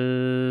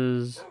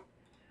axes.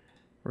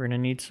 We're gonna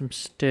need some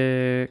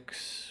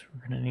sticks.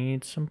 We're gonna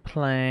need some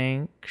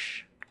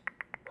planks.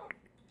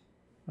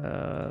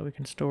 We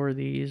can store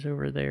these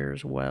over there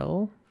as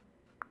well.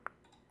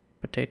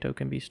 Potato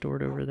can be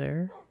stored over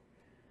there.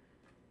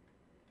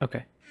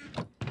 Okay.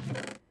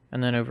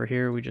 And then over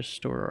here we just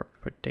store our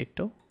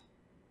potato.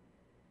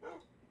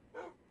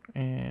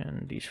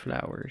 And these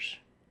flowers.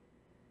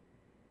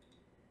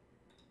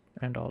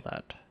 And all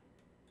that.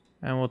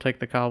 And we'll take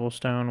the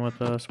cobblestone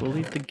with us. We'll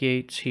leave the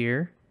gates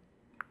here.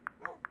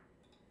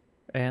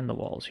 And the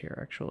walls here,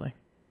 actually.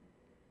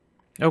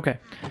 Okay.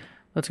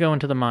 Let's go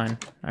into the mine.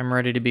 I'm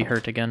ready to be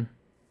hurt again.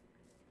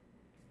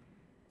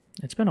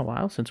 It's been a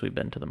while since we've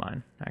been to the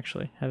mine,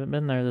 actually. Haven't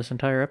been there this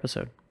entire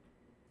episode.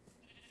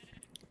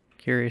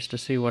 Curious to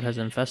see what has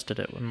infested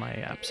it in my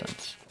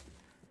absence.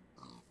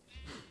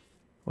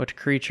 What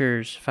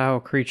creatures, foul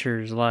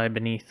creatures, lie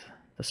beneath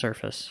the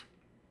surface?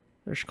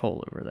 There's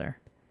coal over there.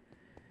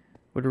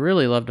 Would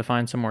really love to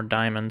find some more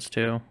diamonds,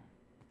 too.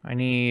 I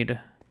need,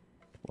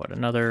 what,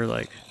 another,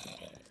 like,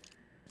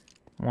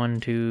 1,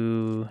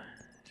 2,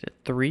 is it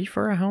 3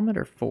 for a helmet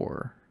or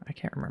 4? I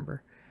can't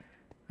remember.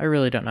 I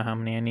really don't know how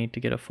many I need to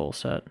get a full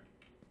set.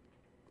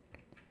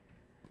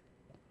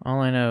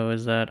 All I know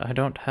is that I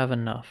don't have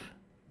enough.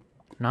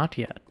 Not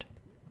yet.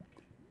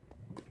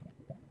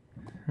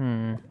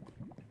 Oh,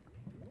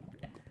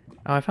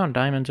 I found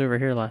diamonds over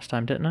here last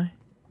time, didn't I?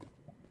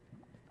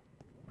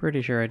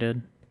 Pretty sure I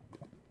did.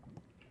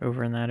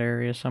 Over in that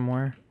area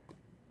somewhere.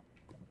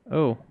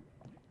 Oh.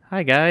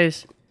 Hi,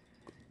 guys.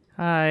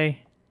 Hi.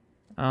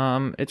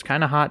 It's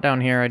kind of hot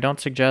down here. I don't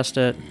suggest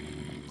it.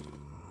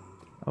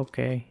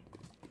 Okay.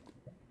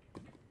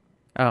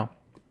 Oh.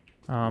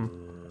 I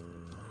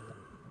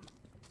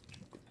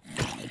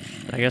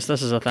guess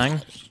this is a thing.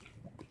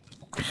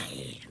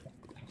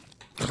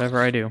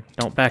 Whatever I do,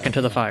 don't back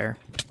into the fire.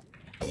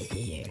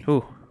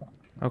 Ooh.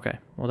 Okay.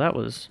 Well, that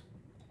was...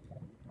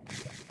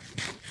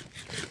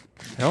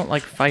 I don't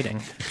like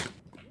fighting.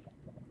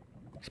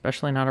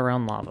 Especially not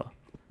around lava.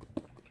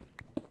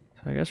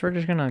 So I guess we're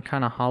just gonna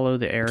kind of hollow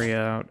the area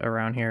out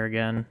around here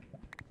again.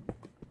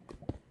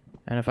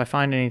 And if I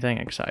find anything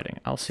exciting,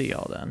 I'll see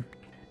y'all then.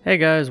 Hey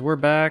guys, we're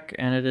back,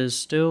 and it is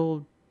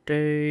still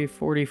day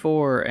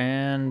 44,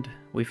 and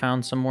we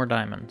found some more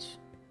diamonds.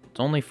 It's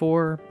only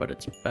 4, but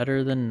it's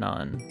better than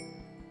none.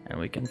 And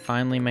we can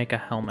finally make a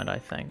helmet, I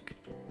think.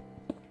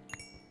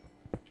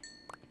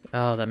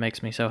 Oh, that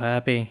makes me so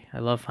happy. I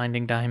love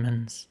finding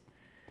diamonds.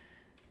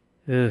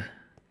 Ugh.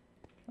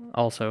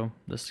 Also,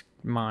 this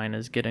mine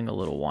is getting a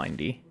little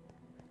windy.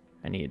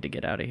 I need to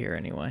get out of here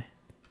anyway.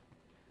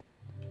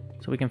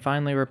 So we can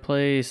finally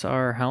replace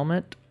our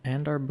helmet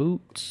and our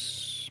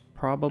boots.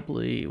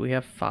 Probably, we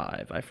have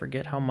 5. I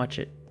forget how much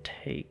it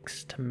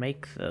takes to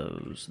make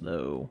those,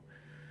 though.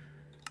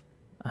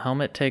 A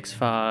helmet takes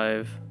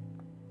 5.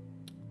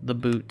 The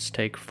boots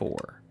take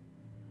 4.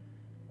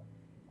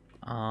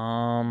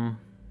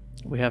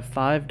 We have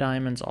 5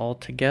 diamonds all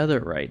together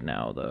right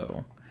now,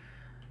 though.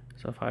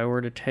 So if I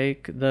were to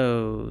take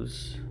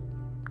those...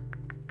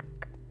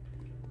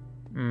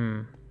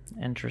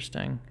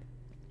 interesting.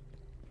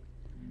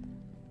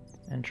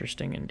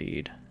 Interesting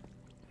indeed.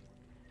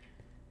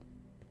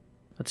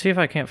 Let's see if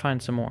I can't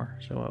find some more.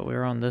 So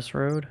we're on this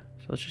road,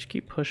 so let's just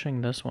keep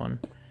pushing this one.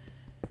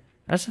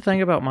 That's the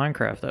thing about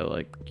Minecraft, though.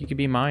 Like, you could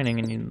be mining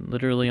and you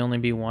literally only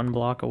be 1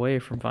 block away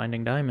from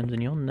finding diamonds,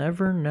 and you'll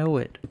never know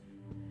it.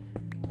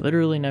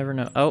 Literally never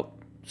know. Oh,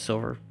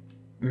 silver.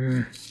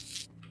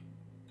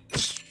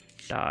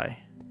 Die.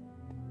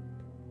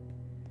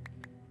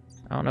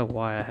 I don't know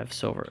why I have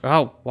silver.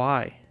 Oh,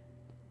 why?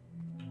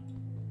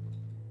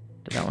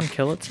 Did that one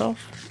kill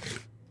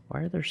itself?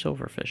 Why are there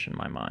silverfish in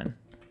my mine?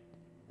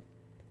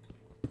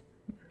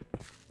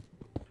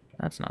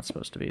 That's not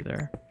supposed to be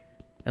there.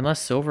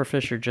 Unless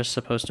silverfish are just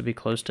supposed to be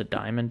close to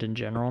diamond in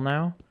general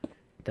now,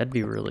 that'd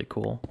be really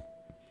cool.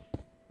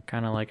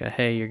 Kind of like a,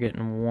 hey, you're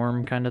getting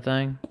warm kind of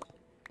thing.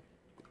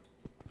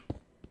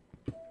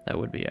 That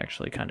would be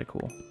actually kind of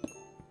cool.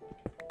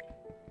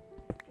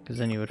 Because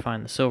then you would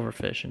find the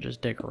silverfish and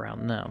just dig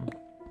around them.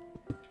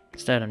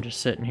 Instead, I'm just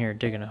sitting here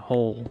digging a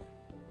hole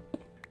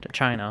to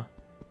China.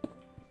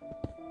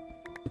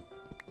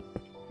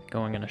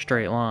 Going in a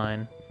straight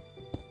line.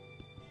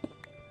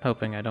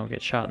 Hoping I don't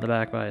get shot in the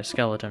back by a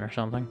skeleton or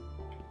something.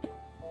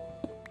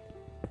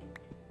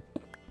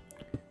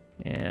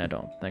 Yeah, I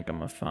don't think I'm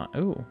gonna find...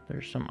 Ooh,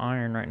 there's some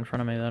iron right in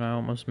front of me that I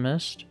almost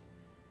missed.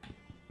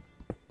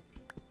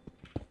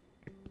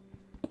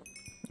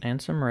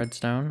 And some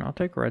redstone. I'll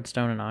take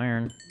redstone and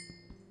iron.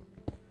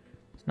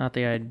 It's not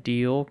the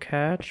ideal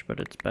catch, but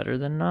it's better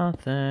than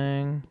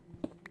nothing.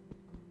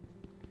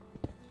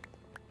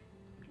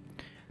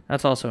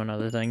 That's also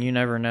another thing. You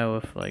never know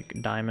if,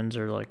 like, diamonds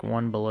are, like,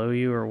 1 below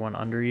you or 1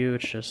 under you.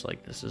 It's just,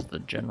 like, this is the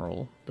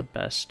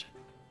best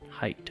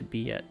height to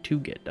be at to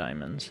get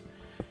diamonds.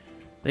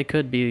 They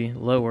could be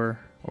lower,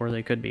 or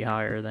they could be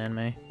higher than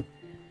me.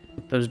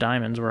 Those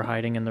diamonds were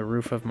hiding in the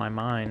roof of my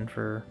mine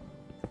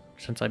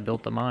since I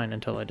built the mine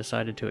until I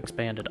decided to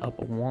expand it up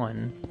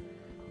 1.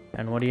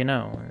 And what do you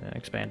know? I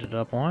expanded it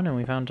up 1 and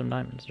we found some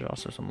diamonds. There's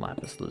also some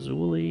lapis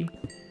lazuli.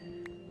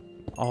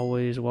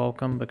 Always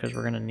welcome, because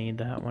we're going to need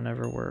that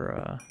whenever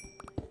we're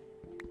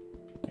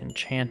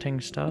enchanting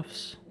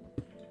stuffs.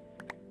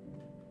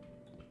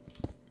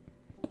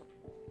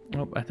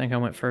 Oh, I think I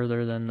went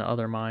further than the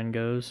other mine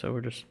goes, so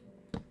we'll just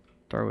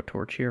throw a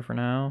torch here for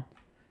now.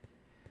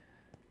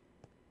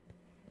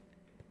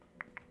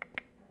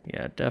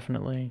 Yeah,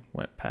 definitely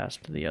went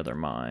past the other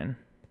mine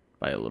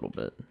by a little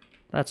bit.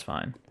 That's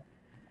fine.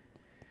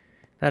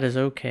 That is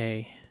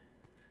okay.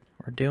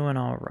 We're doing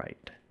all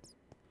right.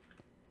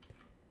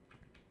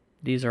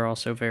 These are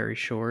also very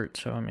short,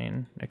 so I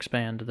mean,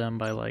 expand them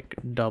by like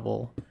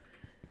double,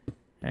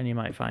 And you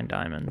might find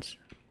diamonds.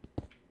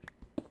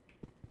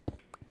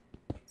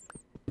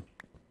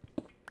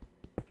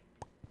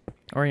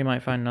 Or you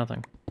might find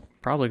nothing.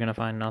 Probably gonna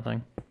find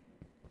nothing.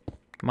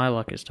 My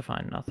luck is to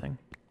find nothing.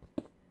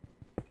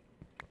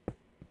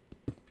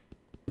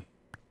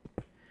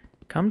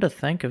 Come to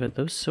think of it,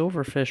 those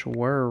silverfish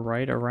were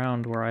right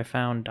around where I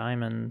found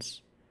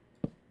diamonds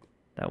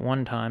that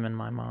one time in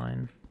my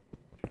mine.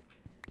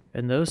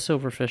 And those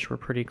silverfish were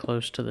pretty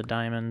close to the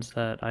diamonds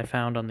that I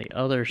found on the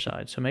other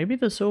side. So maybe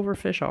the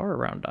silverfish are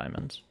around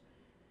diamonds.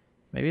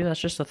 Maybe that's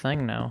just a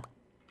thing now.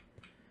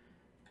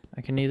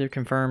 I can neither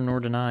confirm nor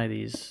deny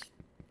these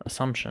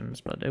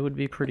assumptions, but it would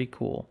be pretty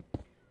cool.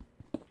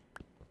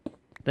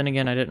 Then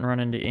again, I didn't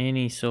run into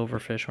any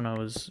silverfish when I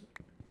was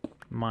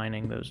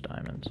mining those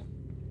diamonds.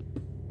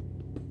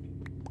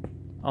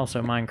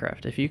 Also,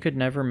 Minecraft, if you could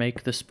never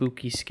make the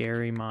spooky,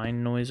 scary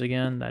mine noise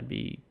again, that'd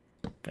be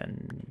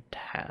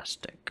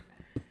fantastic.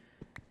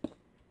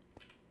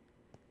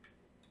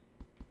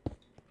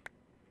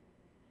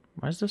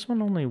 Why is this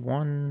one only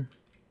one?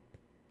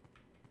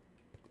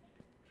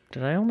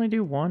 Did I only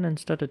do one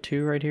instead of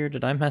two right here?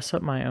 Did I mess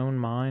up my own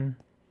mine?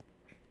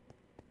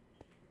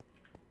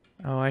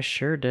 Oh, I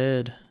sure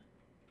did.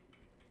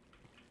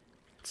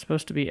 It's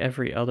supposed to be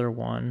every other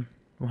one.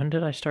 When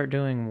did I start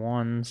doing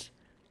ones?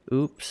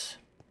 Oops.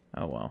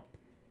 Oh well.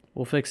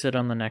 We'll fix it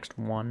on the next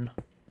one.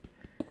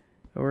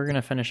 But we're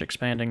gonna finish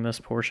expanding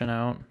this portion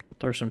out.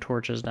 Throw some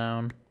torches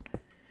down.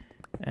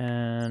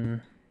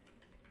 And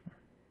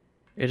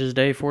it is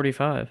day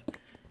 45.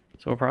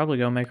 So we'll probably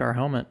go make our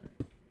helmet.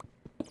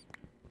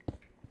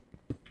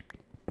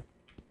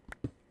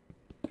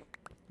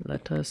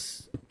 Let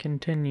us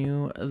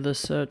continue the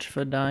search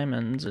for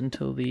diamonds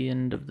until the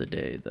end of the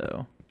day,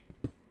 though.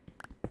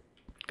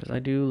 Because I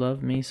do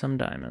love me some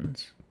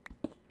diamonds.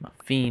 I'm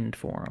a fiend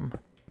for them.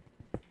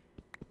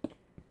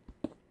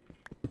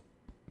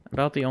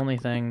 About the only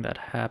thing that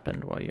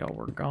happened while y'all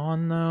were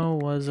gone, though,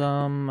 was,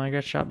 I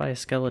got shot by a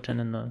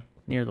skeleton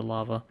near the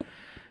lava.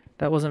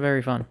 That wasn't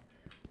very fun.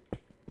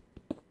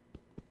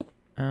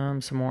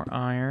 Some more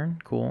iron.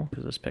 Cool,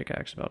 because this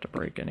pickaxe is about to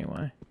break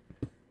anyway.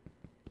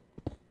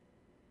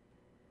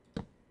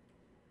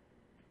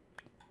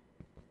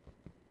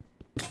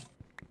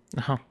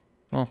 Oh,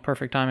 well,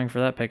 perfect timing for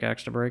that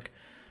pickaxe to break.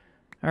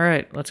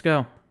 Alright, let's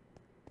go.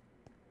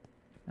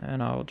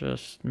 And I'll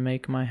just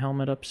make my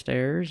helmet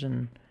upstairs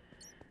and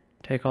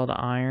take all the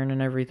iron and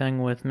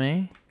everything with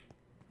me.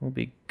 We'll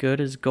be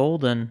good as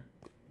golden.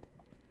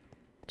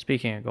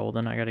 Speaking of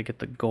golden, I gotta get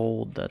the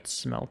gold that's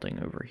smelting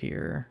over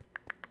here.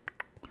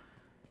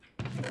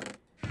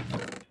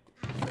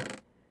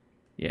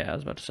 Yeah, I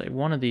was about to say,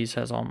 one of these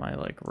has all my,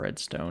 like,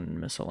 redstone and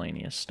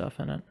miscellaneous stuff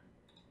in it.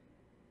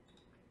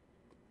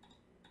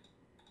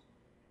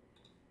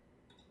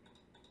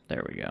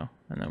 There we go.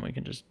 And then we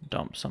can just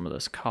dump some of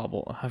this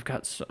cobble. I've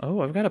got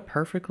a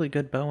perfectly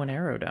good bow and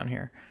arrow down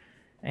here.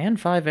 And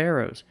 5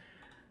 arrows.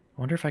 I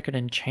wonder if I could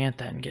enchant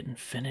that and get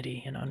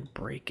infinity and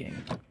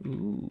unbreaking.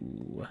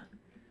 Ooh.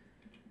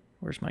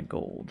 Where's my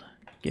gold?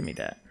 Give me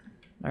that.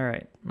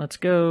 Alright, let's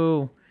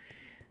go.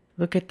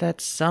 Look at that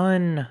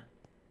sun.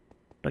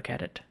 Look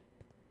at it.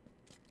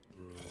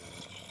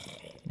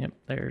 Yep,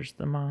 there's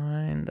the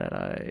mine that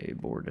I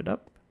boarded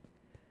up.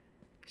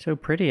 So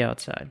pretty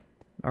outside.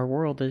 Our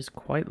world is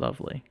quite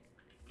lovely.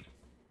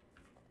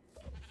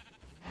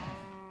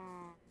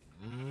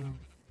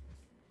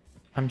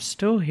 I'm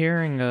still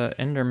hearing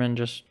Enderman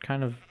just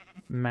kind of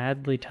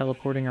madly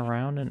teleporting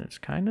around, and it's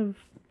kind of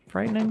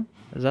frightening.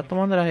 Is that the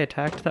one that I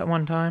attacked that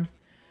one time?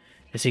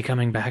 Is he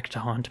coming back to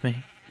haunt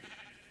me?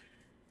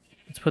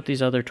 Let's put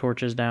these other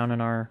torches down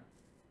in our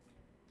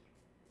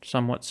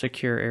somewhat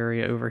secure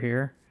area over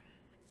here.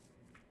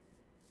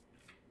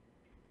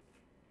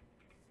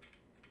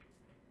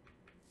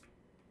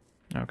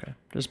 Okay,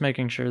 just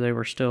making sure they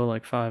were still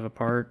like 5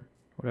 apart,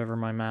 whatever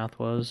my math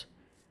was.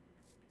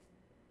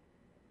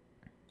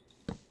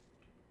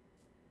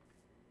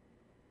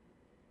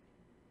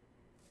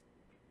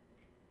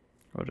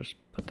 We'll just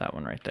put that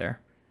one right there.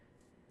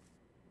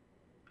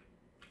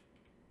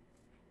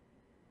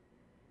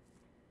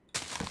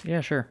 Yeah,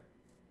 sure.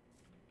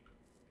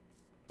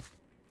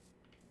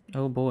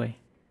 Oh boy.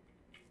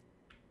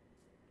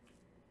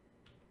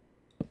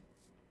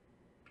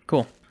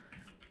 Cool.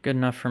 Good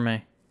enough for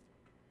me.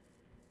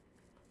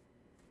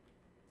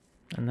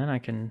 And then I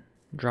can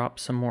drop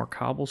some more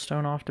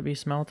cobblestone off to be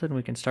smelted.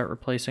 We can start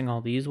replacing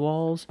all these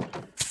walls.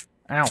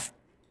 Ow!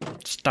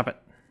 Stop it.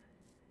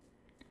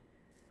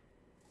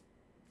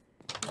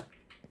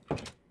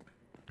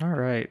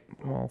 Alright,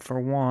 well, for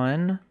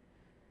one,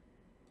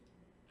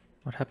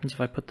 what happens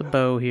if I put the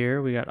bow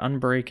here? We got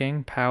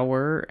unbreaking,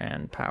 power,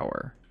 and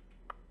power.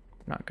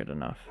 Not good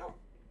enough.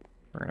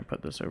 We're going to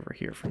put this over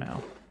here for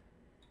now.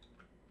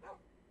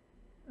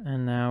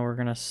 And now we're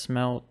going to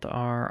smelt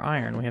our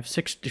iron. We have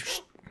 60...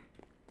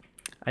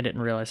 I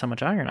didn't realize how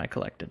much iron I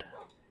collected.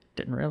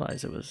 Didn't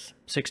realize it was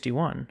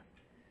 61.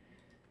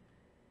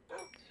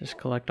 Just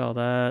collect all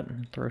that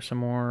and throw some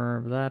more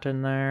of that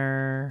in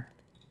there.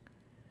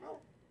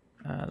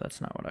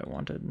 That's not what I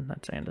wanted.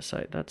 That's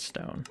andesite. That's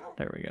stone.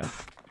 There we go.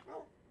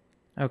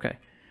 Okay.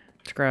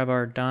 Let's grab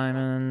our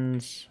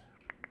diamonds.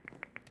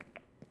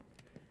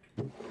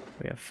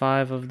 We have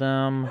 5 of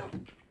them.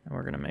 And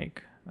we're going to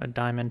make a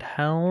diamond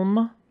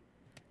helm.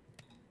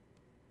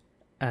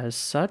 As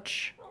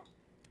such.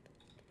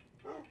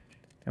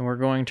 And we're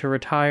going to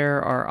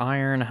retire our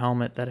iron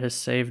helmet that has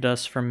saved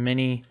us from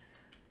many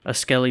a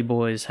Skelly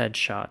Boy's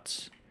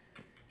headshots.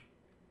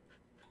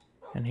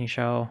 And he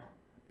shall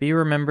be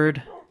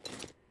remembered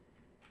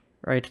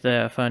right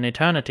there for an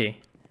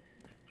eternity.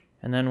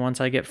 And then once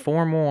I get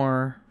 4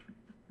 more,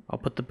 I'll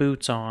put the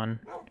boots on.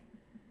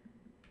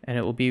 And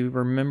it will be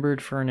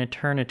remembered for an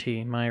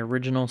eternity, my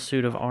original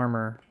suit of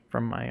armor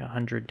from my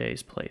 100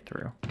 days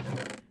playthrough.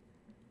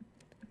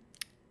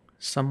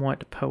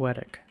 Somewhat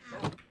poetic.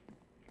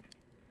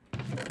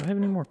 Do I have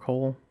any more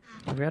coal?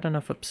 I've got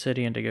enough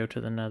obsidian to go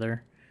to the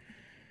nether.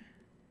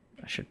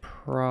 I should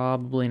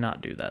probably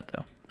not do that,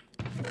 though.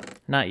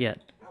 Not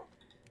yet.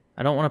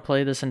 I don't want to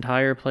play this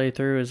entire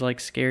playthrough as, like,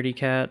 scaredy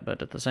cat,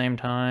 but at the same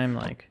time,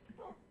 like,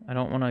 I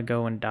don't want to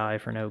go and die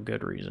for no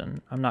good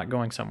reason. I'm not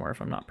going somewhere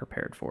if I'm not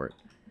prepared for it,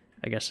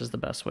 I guess is the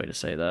best way to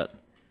say that.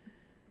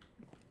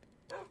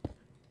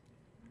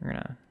 We're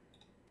gonna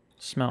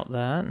smelt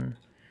that, and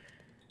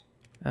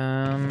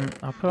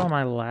I'll put all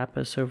my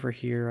lapis over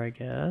here, I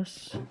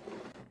guess. I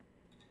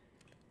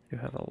do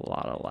have a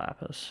lot of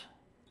lapis.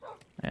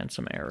 And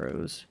some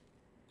arrows.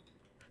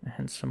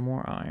 And some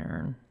more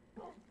iron.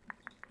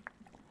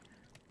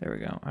 There we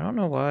go. I don't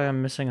know why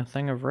I'm missing a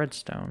thing of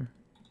redstone.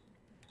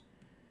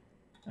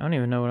 I don't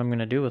even know what I'm going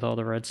to do with all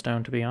the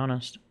redstone, to be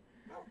honest.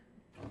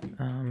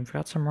 I've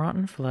got some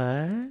rotten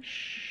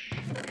flesh.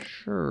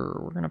 Sure,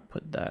 we're going to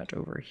put that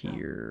over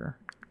here.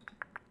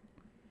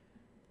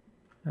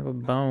 I have a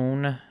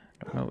bone.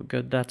 Don't know what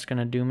good that's going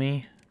to do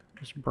me.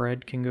 This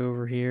bread can go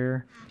over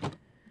here.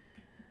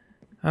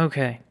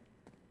 Okay.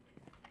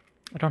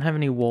 I don't have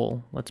any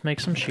wool. Let's make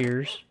some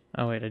shears.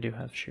 Oh wait, I do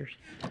have shears.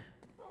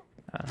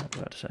 I was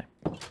about to say.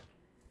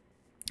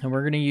 And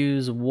we're going to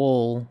use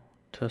wool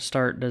to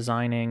start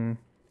designing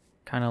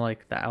kind of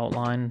like the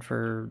outline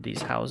for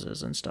these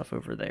houses and stuff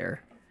over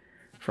there.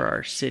 For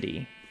our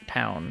city,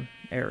 town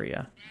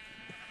area.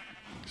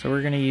 So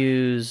we're going to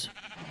use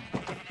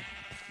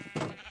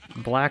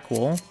black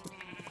wool.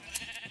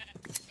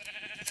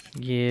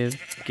 Gib,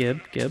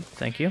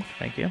 thank you.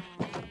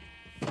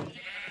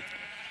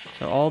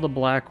 So all the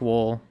black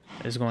wool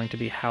is going to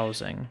be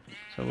housing.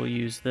 So we'll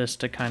use this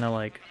to kind of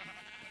like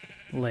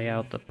lay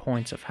out the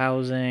points of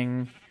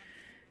housing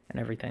and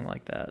everything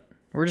like that.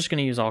 We're just going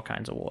to use all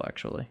kinds of wool,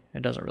 actually.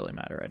 It doesn't really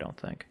matter, I don't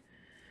think.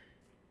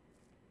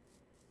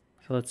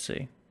 So let's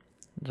see.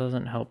 It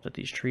doesn't help that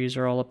these trees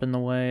are all up in the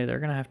way. They're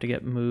going to have to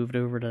get moved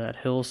over to that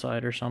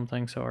hillside or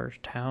something so our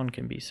town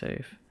can be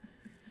safe.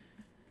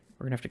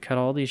 We're going to have to cut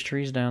all these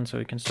trees down so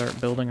we can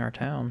start building our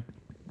town.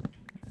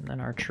 And then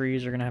our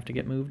trees are going to have to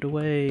get moved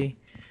away.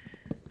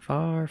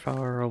 Far,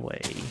 far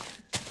away.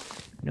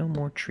 No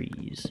more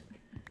trees.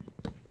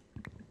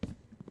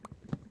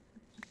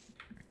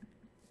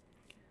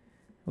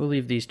 We'll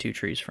leave these 2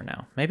 trees for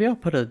now. Maybe I'll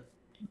put a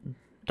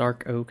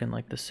dark oak in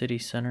like the city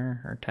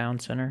center or town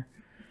center.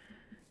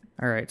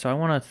 Alright, so I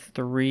want a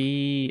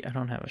 3... I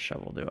don't have a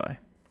shovel, do I?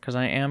 Because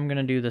I am going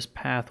to do this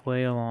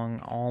pathway along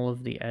all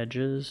of the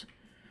edges.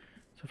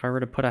 So if I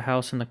were to put a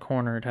house in the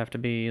corner, it'd have to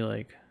be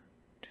like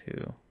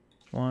 2...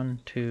 1,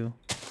 2,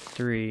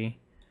 3.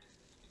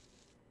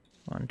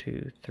 1,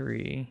 2,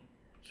 3.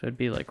 So it'd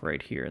be like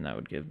right here, and that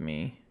would give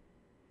me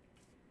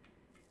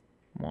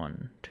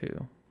 1,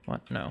 2.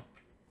 What? No.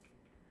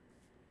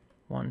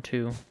 1,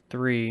 2,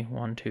 3.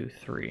 1, 2,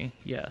 3.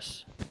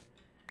 Yes.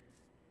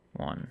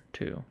 1,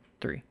 2,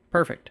 3.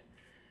 Perfect.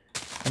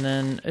 And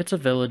then it's a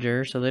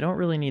villager, so they don't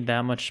really need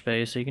that much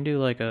space. So you can do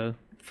like a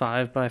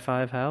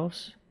 5x5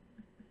 house.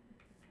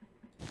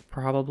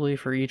 Probably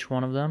for each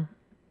one of them.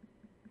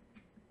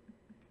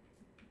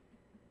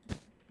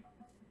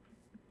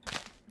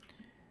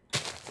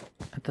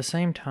 At the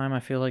same time, I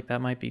feel like that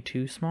might be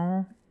too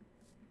small.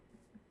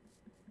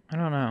 I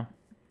don't know.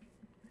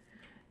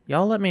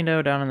 Y'all let me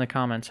know down in the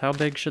comments, how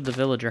big should the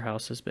villager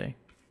houses be?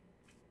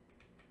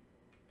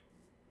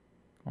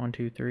 1,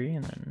 2, 3,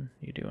 and then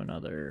you do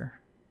another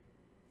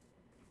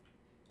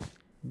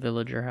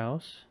villager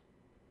house.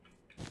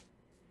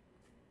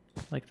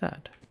 Like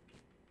that.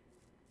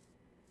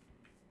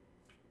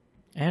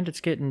 And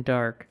it's getting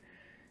dark,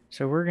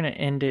 so we're going to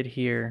end it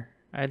here.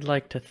 I'd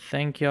like to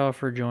thank y'all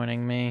for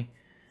joining me.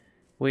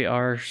 We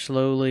are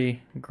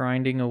slowly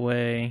grinding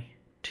away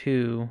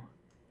to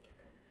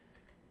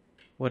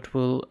what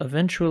will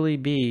eventually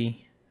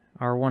be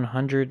our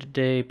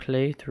 100-day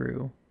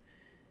playthrough.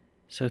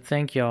 So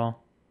thank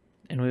y'all,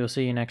 and we will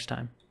see you next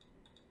time.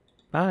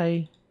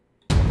 Bye!